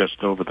link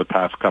just over the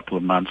past couple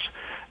of months.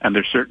 And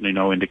there's certainly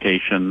no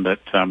indication that,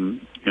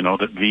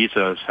 that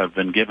visas have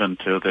been given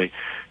to the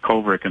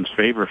Kovrig and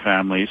Spavor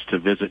families to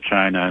visit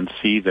China and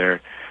see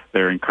their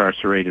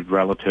incarcerated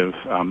relative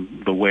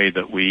the way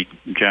that we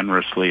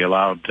generously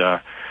allowed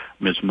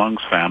Ms.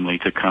 Meng's family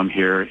to come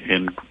here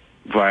in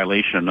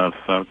violation of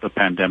the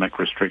pandemic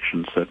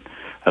restrictions that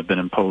have been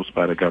imposed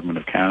by the Government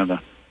of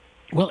Canada.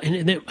 Well,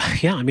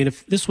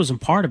 if this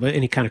wasn't part of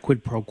any kind of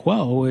quid pro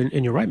quo,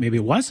 and you're right, maybe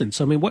it wasn't.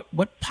 So, I mean,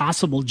 what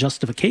possible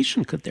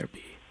justification could there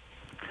be?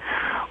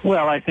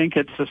 Well, I think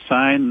it's a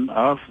sign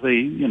of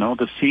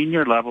the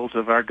senior levels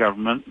of our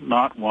government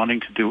not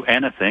wanting to do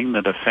anything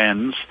that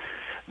offends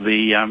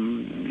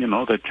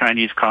the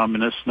Chinese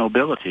Communist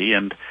nobility.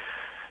 And,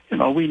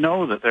 we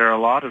know that there are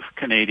a lot of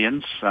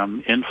Canadians,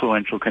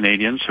 influential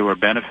Canadians, who are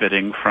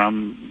benefiting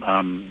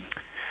from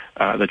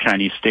the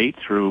Chinese state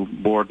through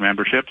board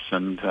memberships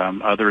and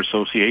other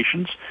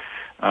associations.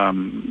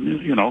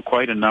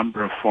 Quite a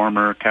number of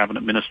former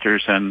cabinet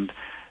ministers and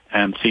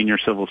senior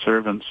civil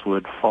servants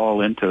would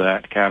fall into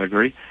that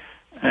category.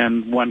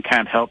 and one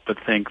can't help but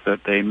think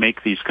that they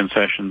make these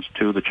concessions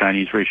to the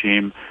Chinese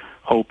regime,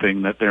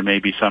 hoping that there may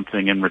be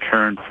something in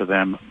return for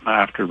them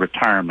after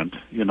retirement.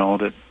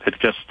 That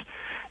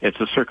it's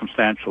a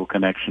circumstantial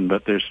connection,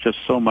 but there's just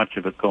so much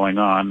of it going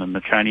on, and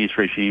the Chinese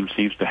regime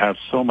seems to have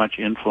so much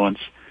influence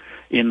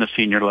in the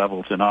senior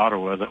levels in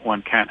Ottawa that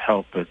one can't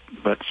help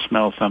but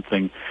smell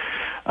something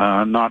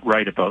not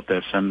right about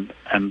this. And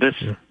this,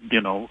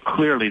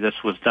 clearly this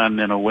was done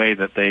in a way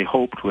that they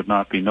hoped would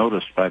not be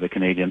noticed by the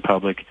Canadian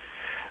public,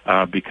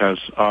 because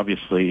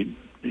obviously,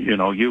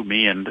 you,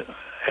 me, and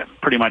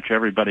pretty much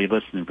everybody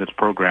listening to this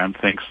program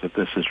thinks that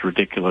this is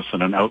ridiculous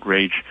and an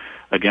outrage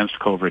against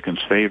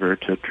Kovriken's favor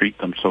to treat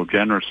them so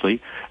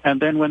generously.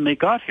 And then when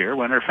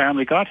her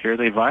family got here,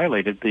 they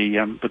violated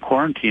the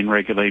quarantine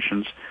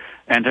regulations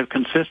and have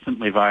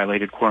consistently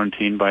violated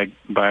quarantine by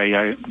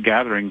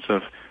gatherings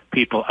of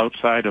people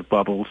outside of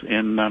bubbles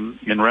in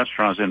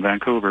restaurants in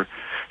Vancouver.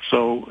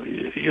 So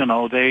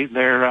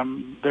they're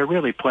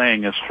really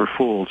playing us for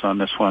fools on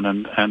this one,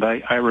 and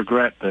I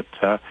regret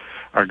that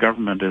our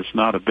government is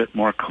not a bit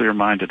more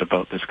clear-minded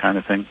about this kind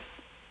of thing.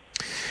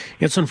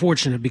 It's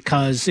unfortunate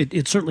because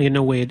it certainly in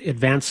no way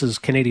advances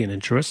Canadian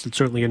interests. It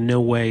certainly in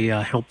no way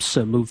helps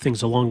move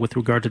things along with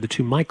regard to the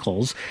two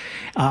Michaels.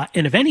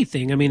 And if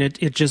anything, I mean,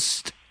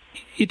 it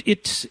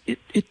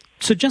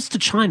suggests to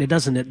China,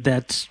 doesn't it,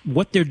 that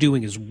what they're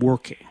doing is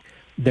working.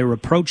 Their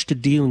approach to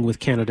dealing with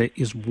Canada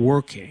is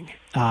working.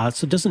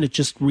 So doesn't it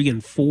just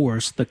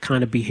reinforce the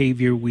kind of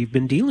behavior we've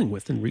been dealing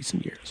with in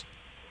recent years?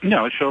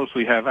 No, it shows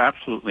we have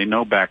absolutely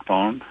no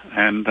backbone,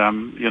 and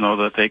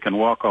that they can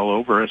walk all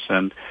over us,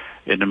 and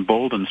it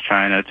emboldens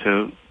China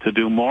to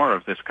do more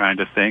of this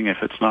kind of thing. If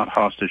it's not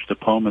hostage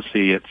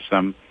diplomacy, it's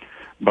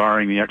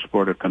barring the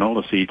export of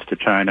canola seeds to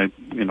China,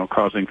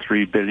 causing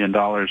 $3 billion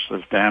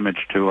of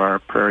damage to our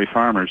prairie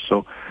farmers.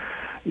 So,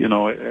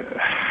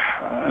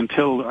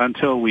 until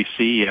we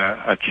see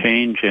a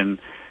change in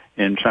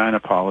China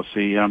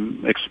policy,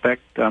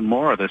 expect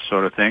more of this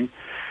sort of thing.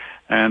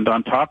 And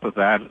on top of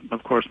that,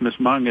 of course, Ms.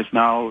 Meng is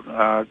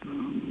now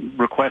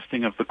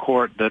requesting of the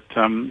court that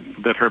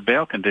her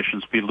bail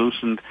conditions be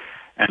loosened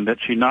and that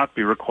she not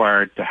be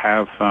required to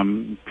have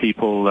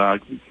people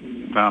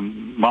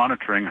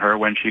monitoring her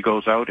when she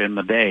goes out in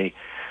the day.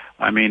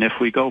 I mean, if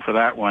we go for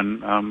that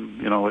one,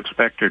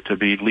 expect her to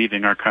be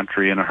leaving our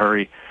country in a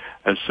hurry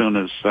as soon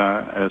as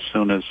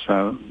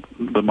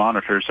the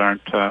monitors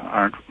aren't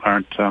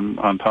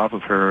on top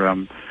of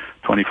her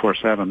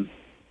 24/7.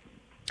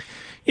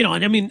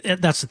 And I mean,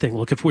 that's the thing.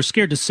 Look, if we're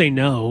scared to say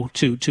no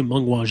to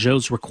Meng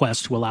Wanzhou's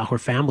request to allow her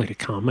family to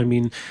come, I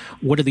mean,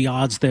 what are the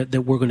odds that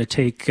we're going to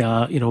take,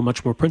 a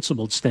much more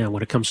principled stand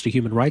when it comes to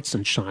human rights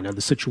in China,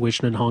 the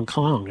situation in Hong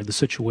Kong, or the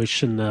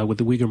situation with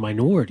the Uyghur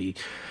minority?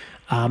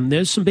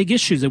 There's some big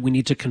issues that we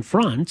need to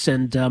confront.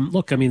 And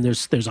look, I mean,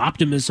 there's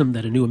optimism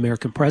that a new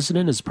American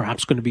president is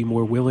perhaps going to be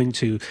more willing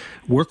to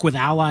work with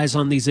allies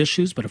on these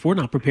issues. But if we're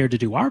not prepared to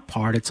do our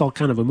part, it's all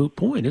kind of a moot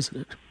point, isn't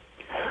it?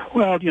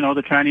 Well,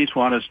 the Chinese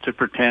want us to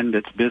pretend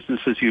it's business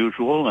as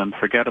usual and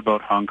forget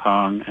about Hong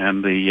Kong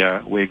and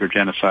the Uyghur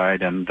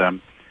genocide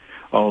and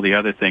all the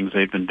other things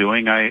they've been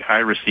doing. I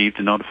received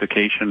a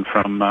notification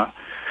from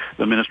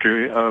the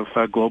Ministry of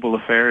Global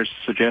Affairs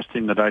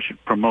suggesting that I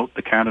should promote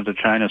the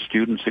Canada-China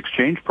Students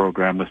Exchange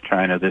Program with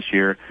China this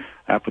year,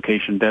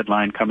 application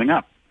deadline coming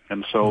up.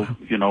 And so,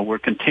 we're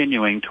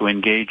continuing to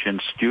engage in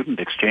student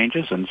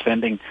exchanges and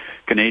sending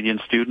Canadian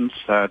students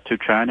to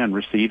China and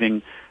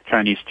receiving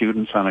Chinese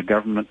students on a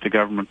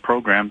government-to-government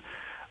program.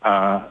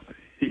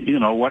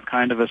 What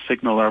kind of a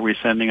signal are we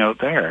sending out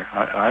there?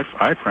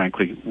 I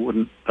frankly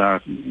wouldn't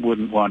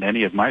want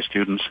any of my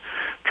students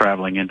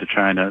traveling into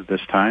China at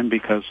this time,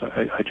 because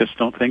I just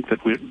don't think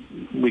that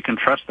we can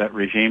trust that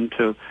regime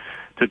to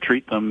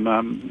treat them,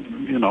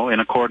 in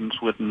accordance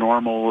with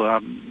normal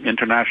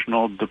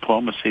international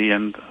diplomacy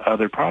and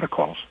other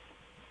protocols.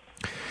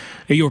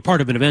 You were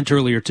part of an event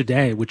earlier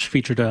today which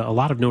featured a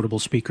lot of notable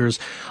speakers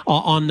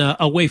on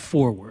a way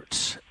forward,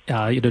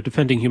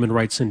 defending human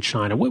rights in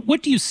China.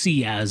 What do you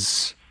see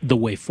as the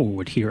way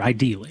forward here,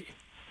 ideally?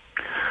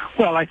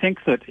 Well, I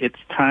think that it's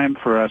time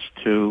for us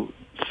to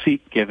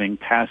seek giving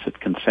tacit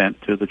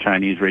consent to the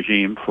Chinese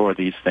regime for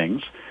these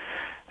things.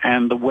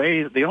 And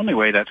the only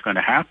way that's going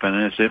to happen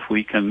is if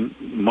we can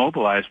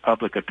mobilize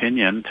public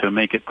opinion to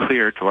make it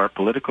clear to our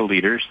political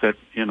leaders that,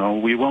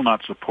 we will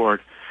not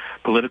support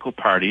political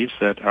parties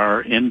that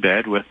are in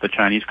bed with the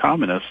Chinese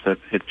communists, that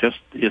it just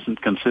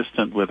isn't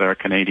consistent with our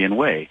Canadian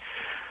way.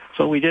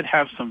 So we did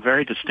have some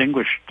very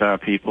distinguished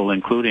people,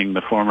 including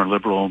the former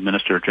Liberal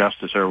Minister of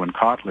Justice, Irwin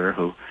Cotler,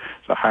 who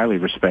is a highly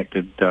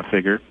respected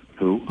figure,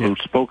 who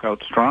spoke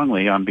out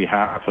strongly on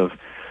behalf of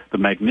the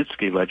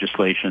Magnitsky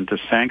legislation to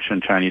sanction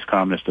Chinese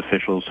communist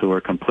officials who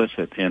are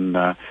complicit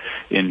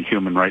in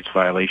human rights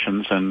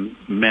violations and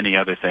many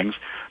other things,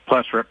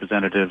 plus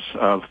representatives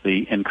of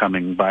the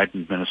incoming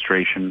Biden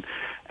administration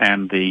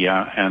and the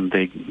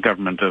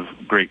government of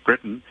Great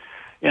Britain,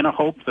 in a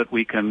hope that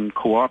we can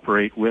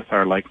cooperate with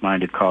our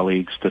like-minded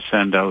colleagues to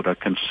send out a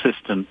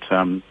consistent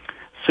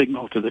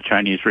signal to the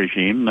Chinese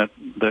regime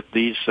that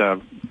these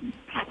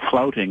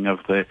flouting of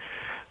the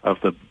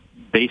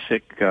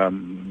basic,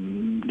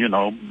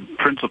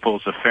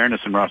 principles of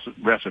fairness and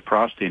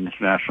reciprocity in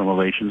international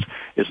relations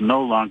is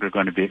no longer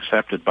going to be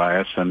accepted by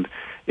us. And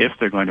if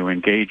they're going to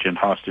engage in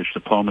hostage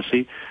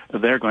diplomacy,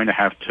 they're going to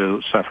have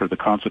to suffer the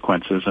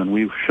consequences, and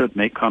we should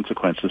make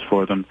consequences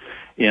for them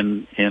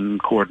in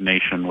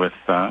coordination with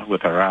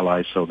our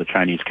allies, so the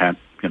Chinese can't,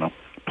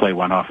 play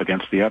one off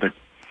against the other.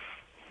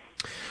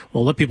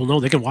 Well, let people know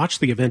they can watch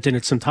the event in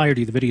its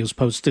entirety. The video is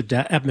posted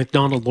at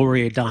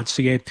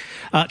mcdonaldlaurier.ca.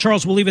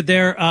 Charles, we'll leave it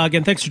there.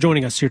 Again, thanks for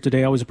joining us here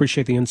today. I always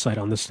appreciate the insight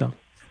on this stuff.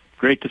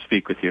 Great to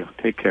speak with you.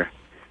 Take care.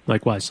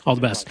 Likewise. All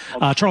the best.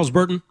 Charles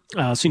Burton,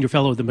 Senior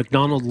Fellow at the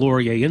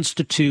Macdonald-Laurier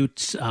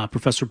Institute,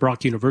 Professor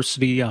Brock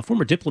University,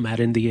 former diplomat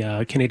in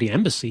the Canadian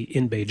Embassy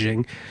in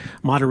Beijing,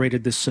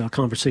 moderated this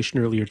conversation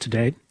earlier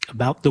today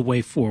about the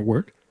way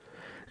forward.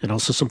 And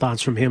also some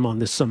thoughts from him on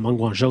this Meng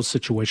Wanzhou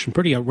situation.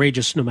 Pretty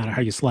outrageous no matter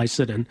how you slice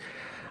it. And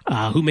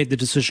who made the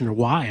decision or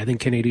why? I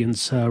think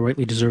Canadians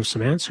rightly deserve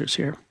some answers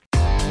here.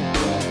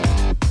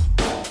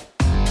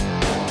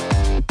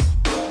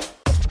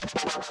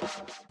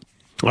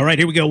 All right,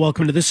 here we go.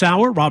 Welcome to this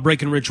hour. Rob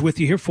Breckenridge with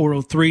you here,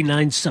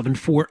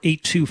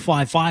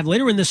 403-974-8255.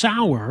 Later in this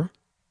hour,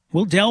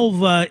 we'll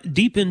delve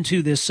deep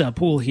into this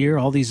pool here,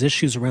 all these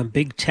issues around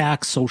big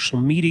tech, social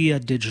media,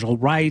 digital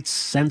rights,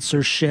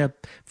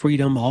 censorship,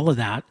 freedom, all of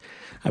that.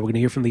 We're going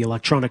to hear from the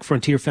Electronic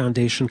Frontier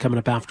Foundation coming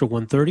up after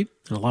 1:30,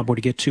 and a lot more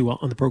to get to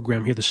on the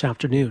program here this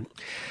afternoon.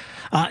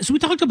 So we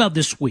talked about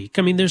this week.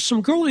 I mean, there's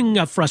some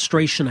growing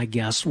frustration, I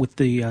guess, with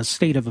the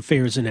state of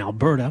affairs in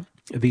Alberta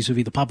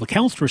vis-a-vis the public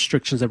health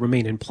restrictions that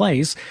remain in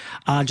place,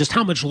 just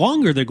how much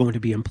longer they're going to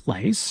be in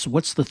place,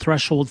 what's the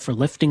threshold for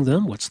lifting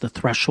them, what's the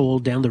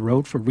threshold down the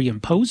road for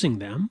reimposing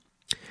them,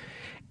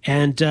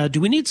 and do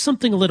we need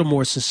something a little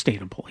more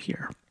sustainable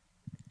here?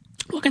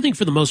 Look, I think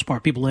for the most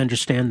part, people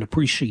understand and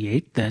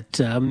appreciate that,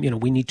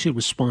 we need to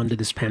respond to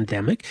this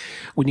pandemic.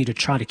 We need to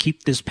try to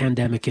keep this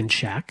pandemic in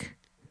check.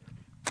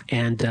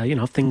 And,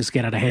 if things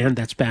get out of hand,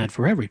 that's bad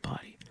for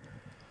everybody.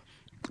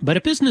 But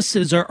if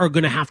businesses are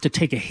going to have to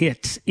take a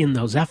hit in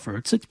those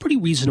efforts, it's pretty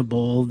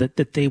reasonable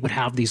that they would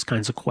have these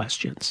kinds of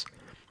questions.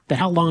 That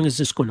how long is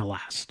this going to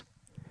last?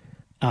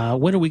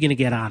 When are we going to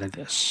get out of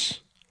this?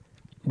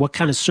 What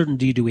kind of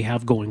certainty do we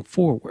have going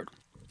forward?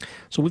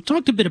 So we've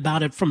talked a bit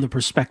about it from the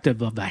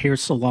perspective of the hair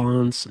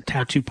salons and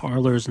tattoo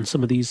parlors and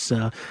some of these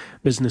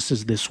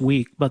businesses this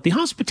week. But the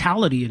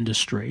hospitality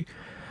industry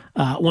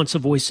wants a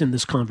voice in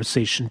this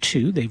conversation,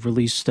 too. They've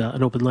released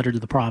an open letter to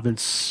the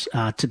province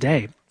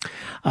today,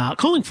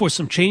 calling for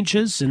some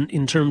changes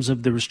in terms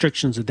of the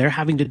restrictions that they're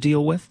having to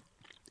deal with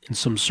and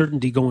some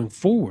certainty going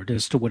forward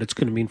as to what it's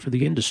going to mean for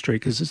the industry,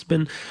 because it's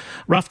been a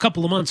rough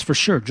couple of months for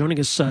sure. Joining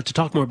us to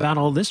talk more about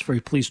all this, very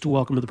pleased to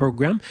welcome to the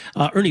program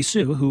Ernie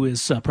Sue, who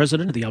is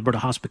president of the Alberta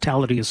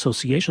Hospitality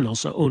Association,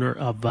 also owner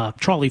of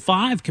Trolley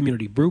 5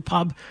 Community Brew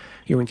Pub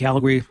here in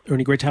Calgary.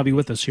 Ernie, great to have you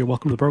with us here.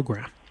 Welcome to the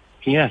program.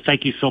 Yeah,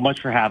 thank you so much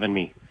for having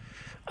me.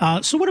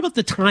 So what about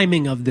the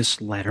timing of this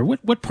letter?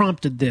 What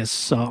prompted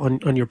this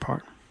on your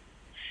part?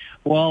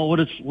 Well,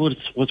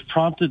 what's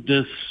prompted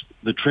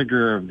the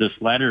trigger of this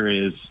letter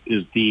is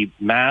the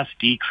mass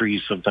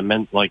decrease of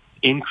the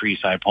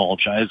increase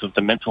of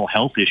the mental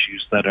health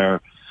issues that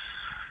are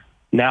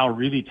now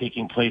really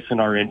taking place in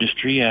our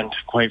industry and,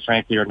 quite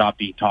frankly, are not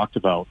being talked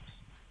about.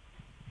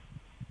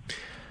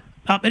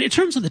 But in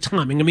terms of the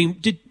timing, I mean,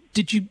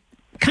 did you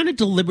kind of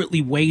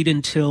deliberately wait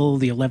until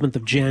the 11th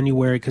of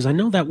January? Because I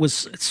know that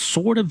was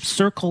sort of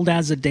circled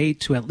as a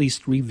date to at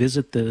least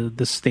revisit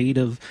the state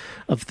of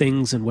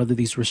things and whether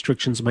these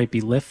restrictions might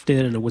be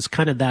lifted. And it was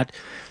kind of that,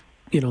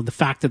 the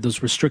fact that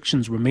those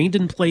restrictions remained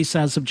in place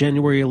as of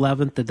January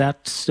 11th, did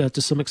that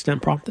to some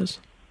extent prompt this?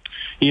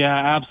 Yeah,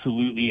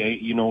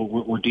 absolutely.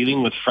 We're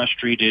dealing with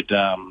frustrated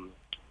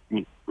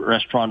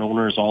restaurant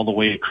owners all the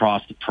way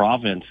across the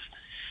province.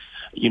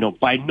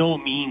 By no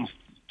means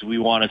do we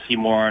want to see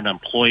more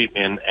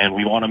unemployment, and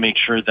we want to make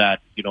sure that,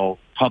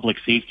 public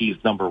safety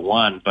is number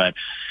one. But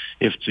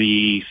if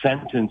the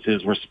sentence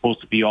is we're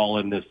supposed to be all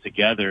in this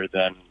together,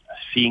 then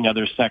seeing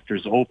other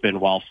sectors open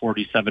while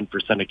 47%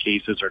 of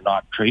cases are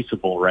not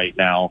traceable right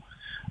now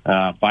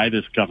by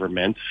this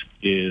government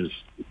is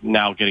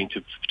now getting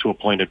to a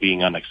point of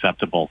being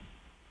unacceptable.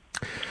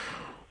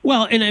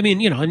 Well, and I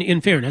mean,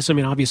 in fairness, I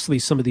mean, obviously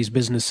some of these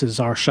businesses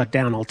are shut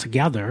down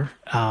altogether,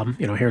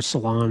 hair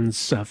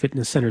salons,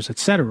 fitness centers, et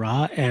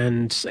cetera.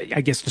 And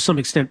I guess to some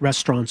extent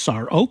restaurants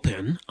are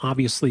open,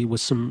 obviously with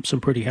some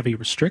pretty heavy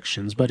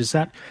restrictions. But is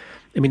that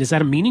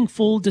a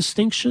meaningful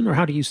distinction, or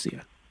how do you see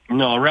it?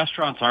 No,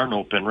 restaurants aren't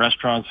open.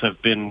 Restaurants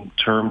have been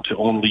termed to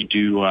only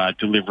do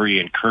delivery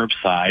and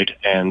curbside.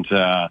 And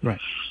right.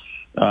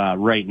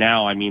 Right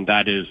now, I mean,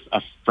 that is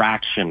a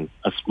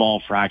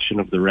small fraction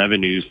of the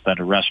revenues that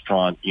a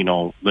restaurant,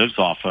 lives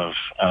off of.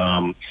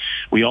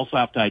 We also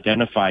have to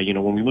identify,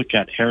 when we look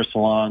at hair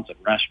salons and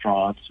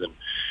restaurants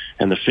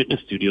and the fitness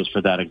studios,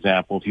 for that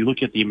example, if you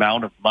look at the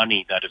amount of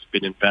money that has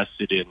been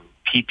invested in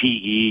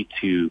PPE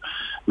to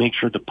make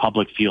sure the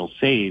public feels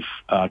safe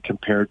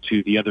compared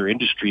to the other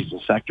industries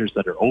and sectors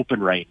that are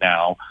open right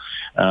now,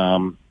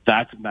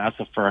 that's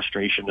massive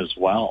frustration as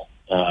well.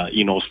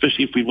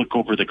 Especially if we look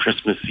over the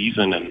Christmas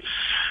season and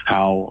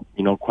how,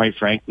 quite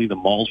frankly, the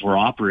malls were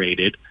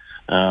operated.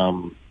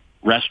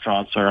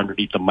 Restaurants are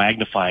underneath the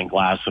magnifying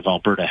glass of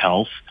Alberta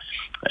Health,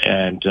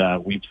 and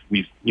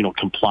we've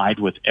complied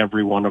with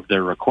every one of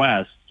their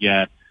requests.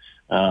 Yet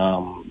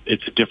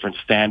it's a different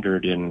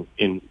standard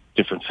in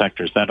different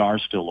sectors that are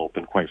still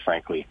open, quite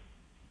frankly.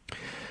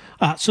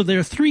 So there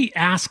are three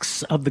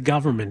asks of the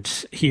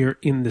government here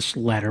in this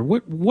letter.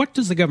 What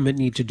does the government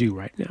need to do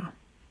right now?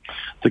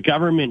 The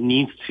government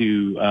needs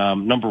to,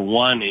 number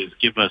one, is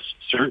give us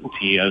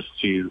certainty as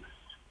to,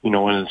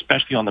 and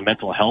especially on the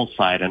mental health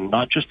side, and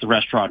not just the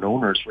restaurant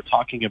owners. We're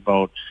talking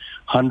about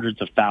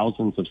hundreds of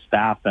thousands of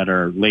staff that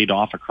are laid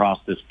off across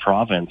this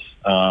province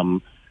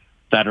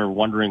that are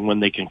wondering when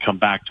they can come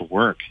back to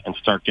work and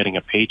start getting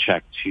a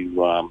paycheck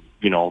to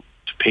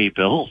pay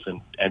bills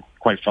and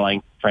quite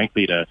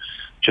frankly, to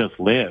just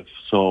live.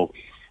 So,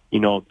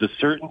 the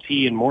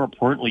certainty and more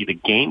importantly, the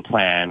game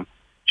plan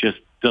just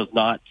does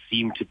not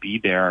seem to be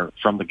there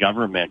from the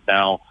government.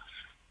 Now,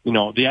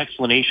 the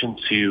explanation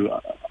to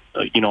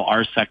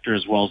our sector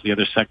as well as the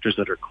other sectors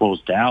that are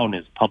closed down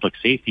is public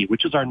safety,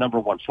 which is our number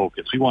one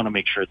focus. We want to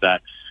make sure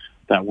that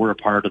we're a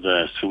part of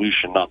the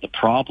solution, not the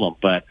problem.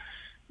 But,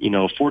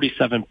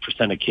 47%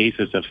 of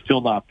cases have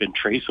still not been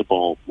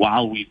traceable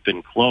while we've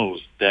been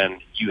closed. Then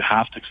you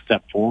have to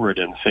step forward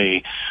and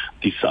say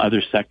these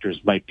other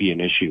sectors might be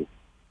an issue.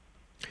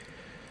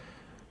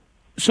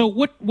 So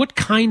what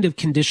kind of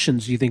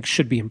conditions do you think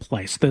should be in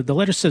place? The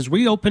letter says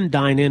reopen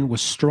dine-in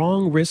with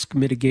strong risk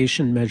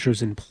mitigation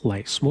measures in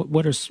place.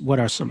 What are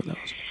some of those?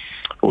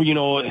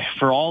 Well,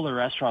 for all the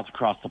restaurants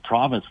across the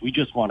province, we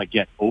just want to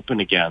get open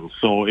again.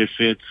 So if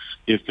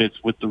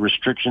it's with the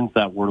restrictions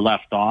that were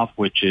left off,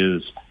 which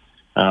is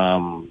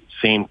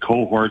same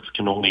cohorts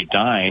can only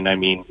dine, I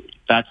mean,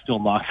 that still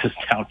knocks us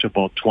down to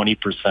about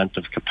 20%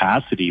 of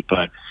capacity.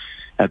 But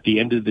at the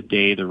end of the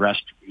day, the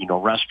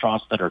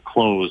restaurants that are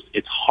closed,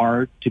 it's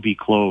hard to be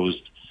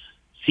closed,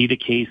 see the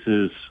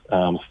cases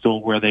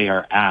still where they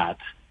are at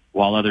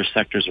while other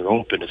sectors are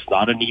open. It's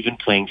not an even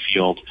playing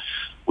field.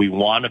 We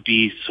want to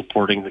be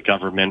supporting the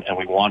government and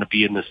we want to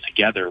be in this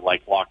together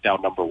like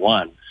lockdown number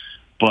one,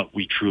 but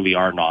we truly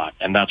are not.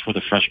 And that's where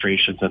the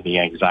frustrations and the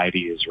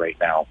anxiety is right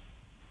now.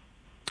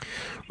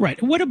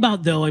 Right. What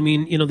about, though,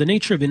 the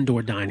nature of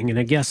indoor dining, and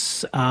I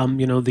guess,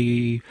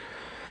 the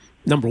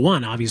number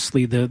one,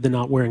 obviously, the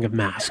not wearing of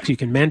masks. You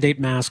can mandate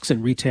masks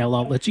in retail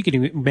outlets. You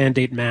can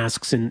mandate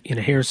masks in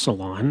a hair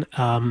salon.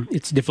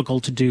 It's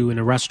difficult to do in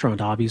a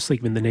restaurant, obviously,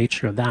 given the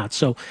nature of that.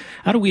 So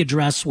how do we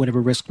address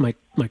whatever risk might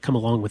come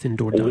along with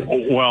indoor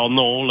dining? Well,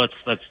 no,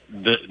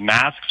 the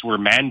masks were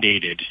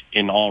mandated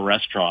in all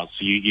restaurants.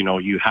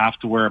 You have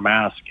to wear a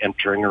mask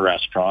entering a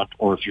restaurant,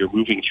 or if you're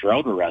moving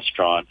throughout a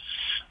restaurant,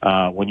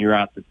 when you're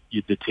at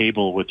the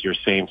table with your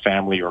same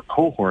family or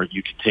cohort,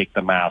 you can take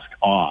the mask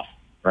off.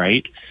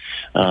 Right?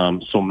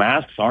 So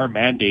masks are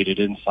mandated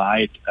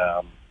inside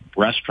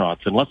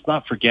restaurants. And let's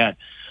not forget,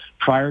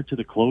 prior to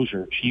the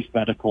closure, Chief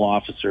Medical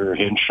Officer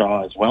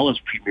Hinshaw, as well as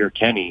Premier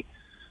Kenney,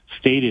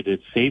 stated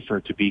it's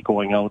safer to be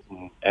going out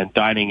and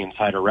dining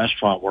inside a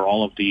restaurant where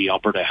all of the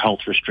Alberta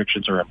health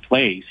restrictions are in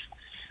place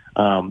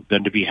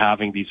than to be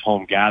having these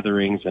home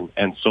gatherings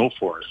and so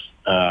forth.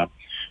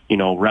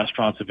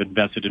 Restaurants have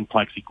invested in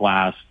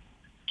plexiglass,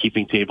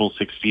 keeping tables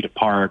 6 feet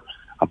apart,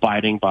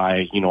 abiding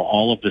by,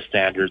 all of the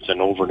standards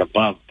and over and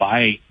above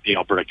by the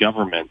Alberta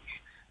government,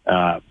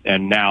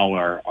 and now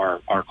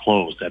are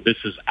closed. And this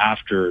is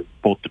after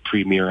both the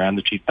Premier and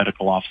the Chief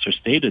Medical Officer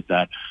stated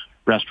that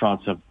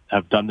restaurants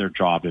have done their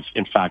job, if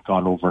in fact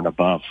gone over and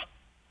above.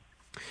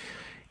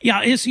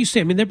 Yeah, as you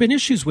say, there have been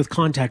issues with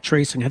contact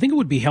tracing. I think it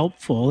would be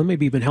helpful, and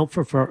maybe even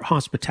helpful for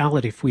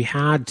hospitality, if we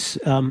had,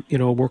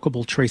 a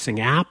workable tracing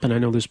app. And I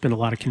know there's been a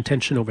lot of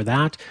contention over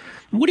that.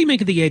 What do you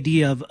make of the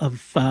idea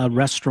of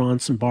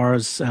restaurants and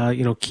bars,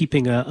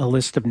 keeping a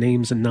list of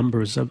names and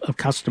numbers of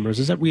customers?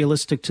 Is that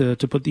realistic to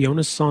put the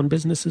onus on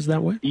businesses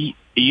that way?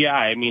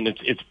 Yeah,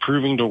 it's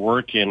proving to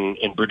work in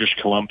British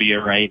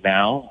Columbia right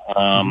now.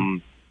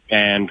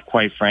 And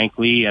quite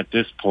frankly, at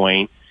this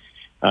point,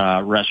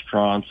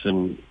 restaurants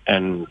and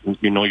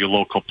your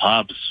local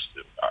pubs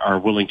are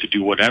willing to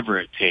do whatever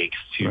it takes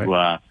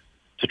to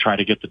try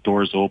to get the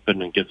doors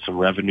open and get some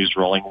revenues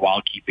rolling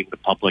while keeping the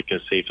public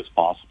as safe as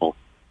possible.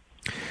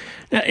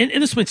 Now,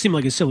 and this might seem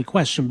like a silly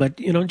question, but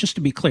just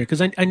to be clear,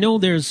 because I know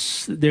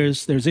there's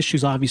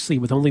issues obviously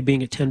with only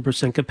being at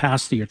 10%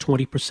 capacity or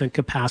 20%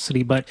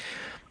 capacity, but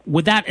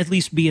would that at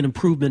least be an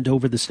improvement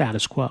over the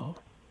status quo?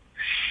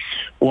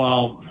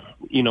 Well,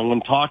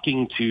 when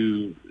talking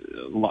to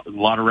a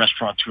lot of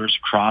restaurateurs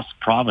across the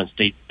province,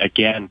 they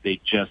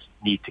just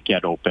need to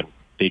get open.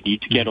 They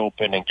need to get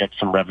open and get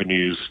some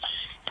revenues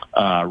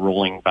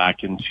rolling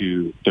back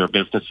into their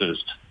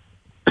businesses.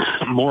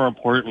 More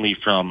importantly,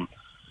 from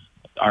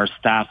our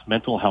staff's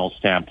mental health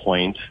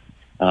standpoint,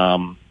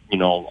 a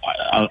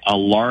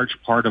large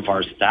part of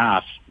our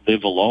staff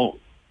live alone.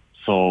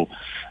 So,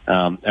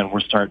 and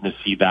we're starting to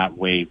see that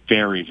weigh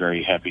very,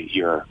 very heavy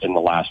here in the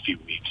last few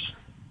weeks.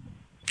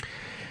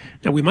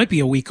 Now, we might be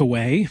a week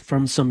away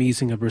from some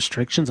easing of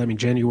restrictions. I mean,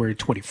 January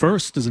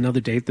 21st is another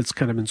date that's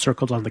kind of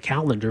encircled on the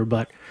calendar,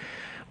 but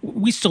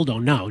we still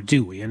don't know,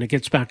 do we? And it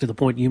gets back to the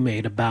point you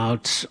made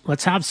about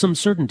let's have some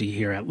certainty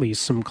here, at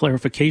least some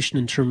clarification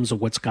in terms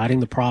of what's guiding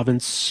the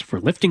province for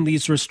lifting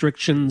these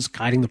restrictions,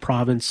 guiding the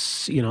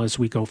province, as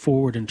we go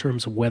forward in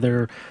terms of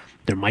whether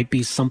there might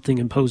be something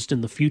imposed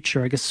in the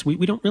future. I guess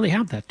we don't really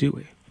have that, do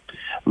we?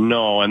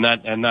 No, and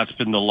that's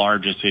been the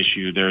largest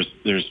issue. There's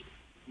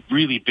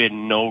really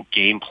been no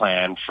game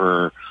plan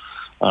for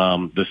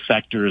the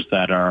sectors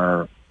that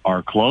are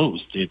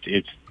closed.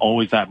 It's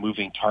always that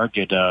moving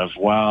target of,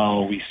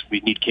 well, we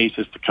need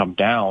cases to come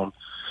down,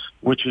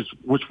 which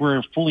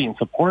we're fully in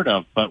support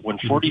of. But when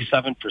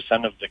 47%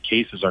 of the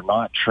cases are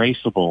not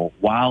traceable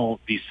while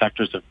these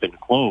sectors have been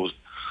closed,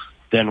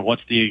 then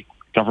what's the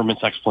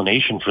government's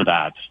explanation for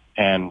that?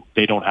 And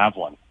they don't have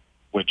one,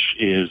 which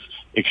is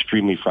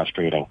extremely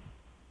frustrating.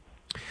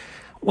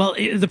 Well,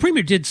 the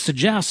Premier did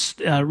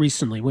suggest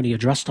recently when he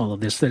addressed all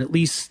of this that at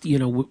least,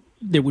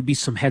 there would be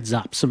some heads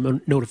up,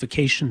 some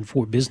notification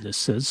for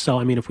businesses. So,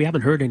 I mean, if we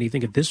haven't heard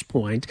anything at this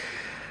point,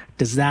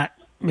 does that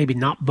maybe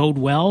not bode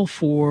well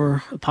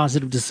for a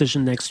positive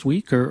decision next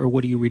week, or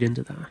what do you read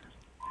into that?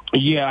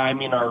 Yeah, I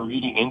mean, our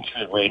reading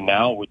into it right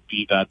now would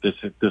be that this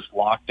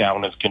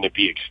lockdown is going to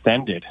be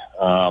extended.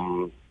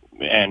 And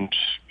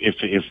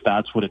if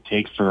that's what it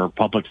takes for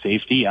public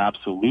safety,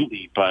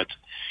 absolutely. But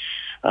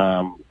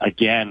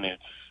again,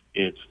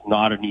 it's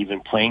not an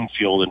even playing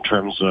field in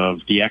terms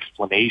of the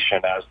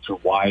explanation as to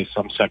why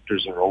some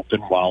sectors are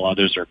open while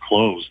others are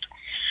closed,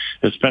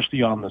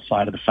 especially on the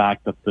side of the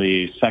fact that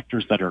the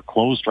sectors that are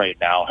closed right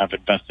now have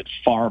invested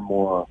far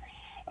more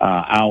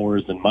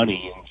hours and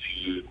money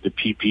into the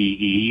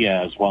PPE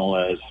as well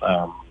as,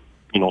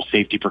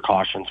 safety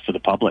precautions for the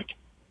public.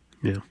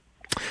 Yeah.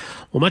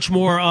 Well, much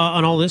more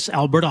on all this,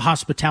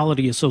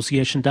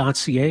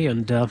 albertahospitalityassociation.ca,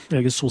 and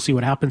I guess we'll see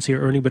what happens here,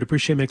 Ernie, but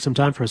appreciate you making some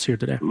time for us here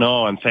today.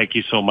 No, and thank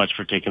you so much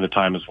for taking the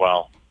time as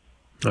well.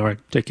 All right,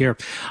 take care.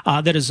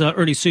 That is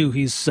Ernie Sue.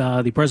 He's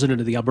the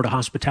president of the Alberta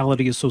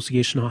Hospitality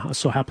Association,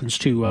 also happens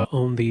to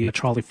own the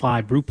Trolley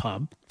Fly Brew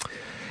Pub.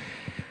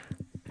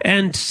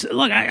 And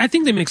look, I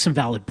think they make some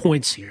valid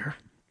points here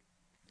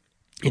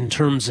in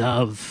terms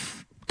of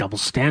double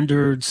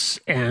standards,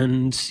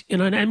 and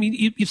I mean,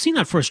 you've seen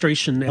that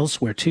frustration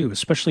elsewhere too,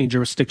 especially in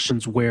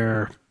jurisdictions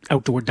where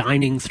outdoor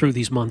dining through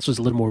these months was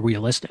a little more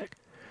realistic.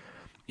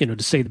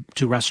 To say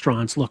to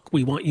restaurants, look,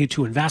 we want you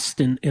to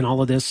invest in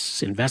all of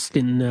this, invest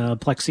in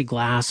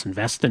plexiglass,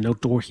 invest in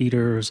outdoor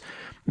heaters,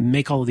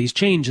 make all of these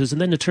changes,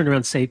 and then to turn around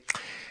and say,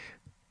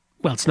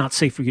 well, it's not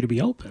safe for you to be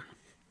open.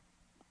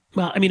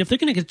 Well, I mean, if they're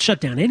going to get shut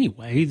down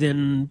anyway,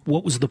 then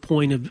what was the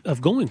point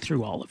of going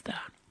through all of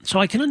that? So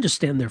I can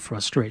understand their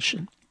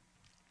frustration.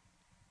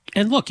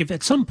 And look, if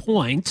at some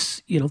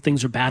point,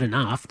 things are bad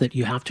enough that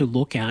you have to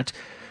look at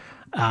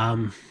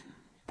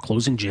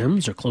closing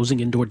gyms or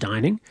closing indoor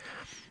dining,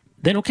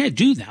 then okay,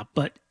 do that.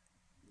 But,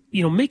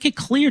 make it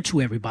clear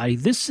to everybody,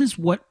 this is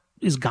what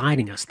is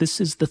guiding us. This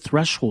is the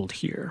threshold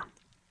here.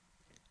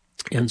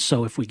 And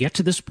so if we get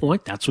to this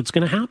point, that's what's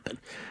going to happen.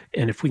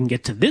 And if we can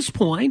get to this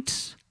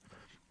point,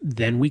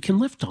 then we can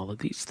lift all of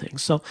these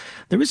things. So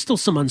there is still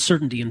some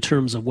uncertainty in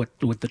terms of what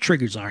the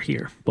triggers are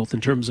here, both in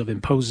terms of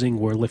imposing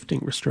or lifting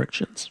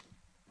restrictions.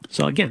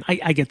 So again,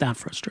 I get that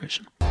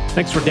frustration.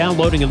 Thanks for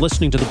downloading and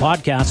listening to the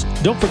podcast.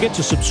 Don't forget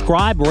to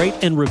subscribe, rate,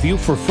 and review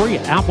for free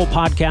at Apple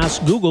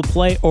Podcasts, Google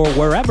Play, or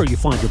wherever you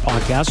find your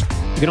podcast.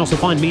 You can also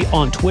find me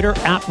on Twitter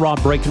at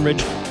Rob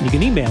Breckenridge, and you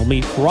can email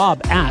me,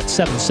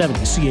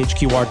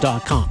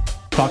 rob@770chqr.com.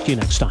 Talk to you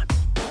next time.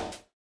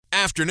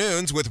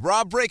 Afternoons with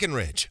Rob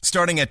Breckenridge,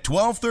 starting at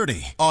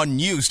 12:30 on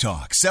News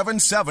Talk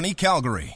 770 Calgary.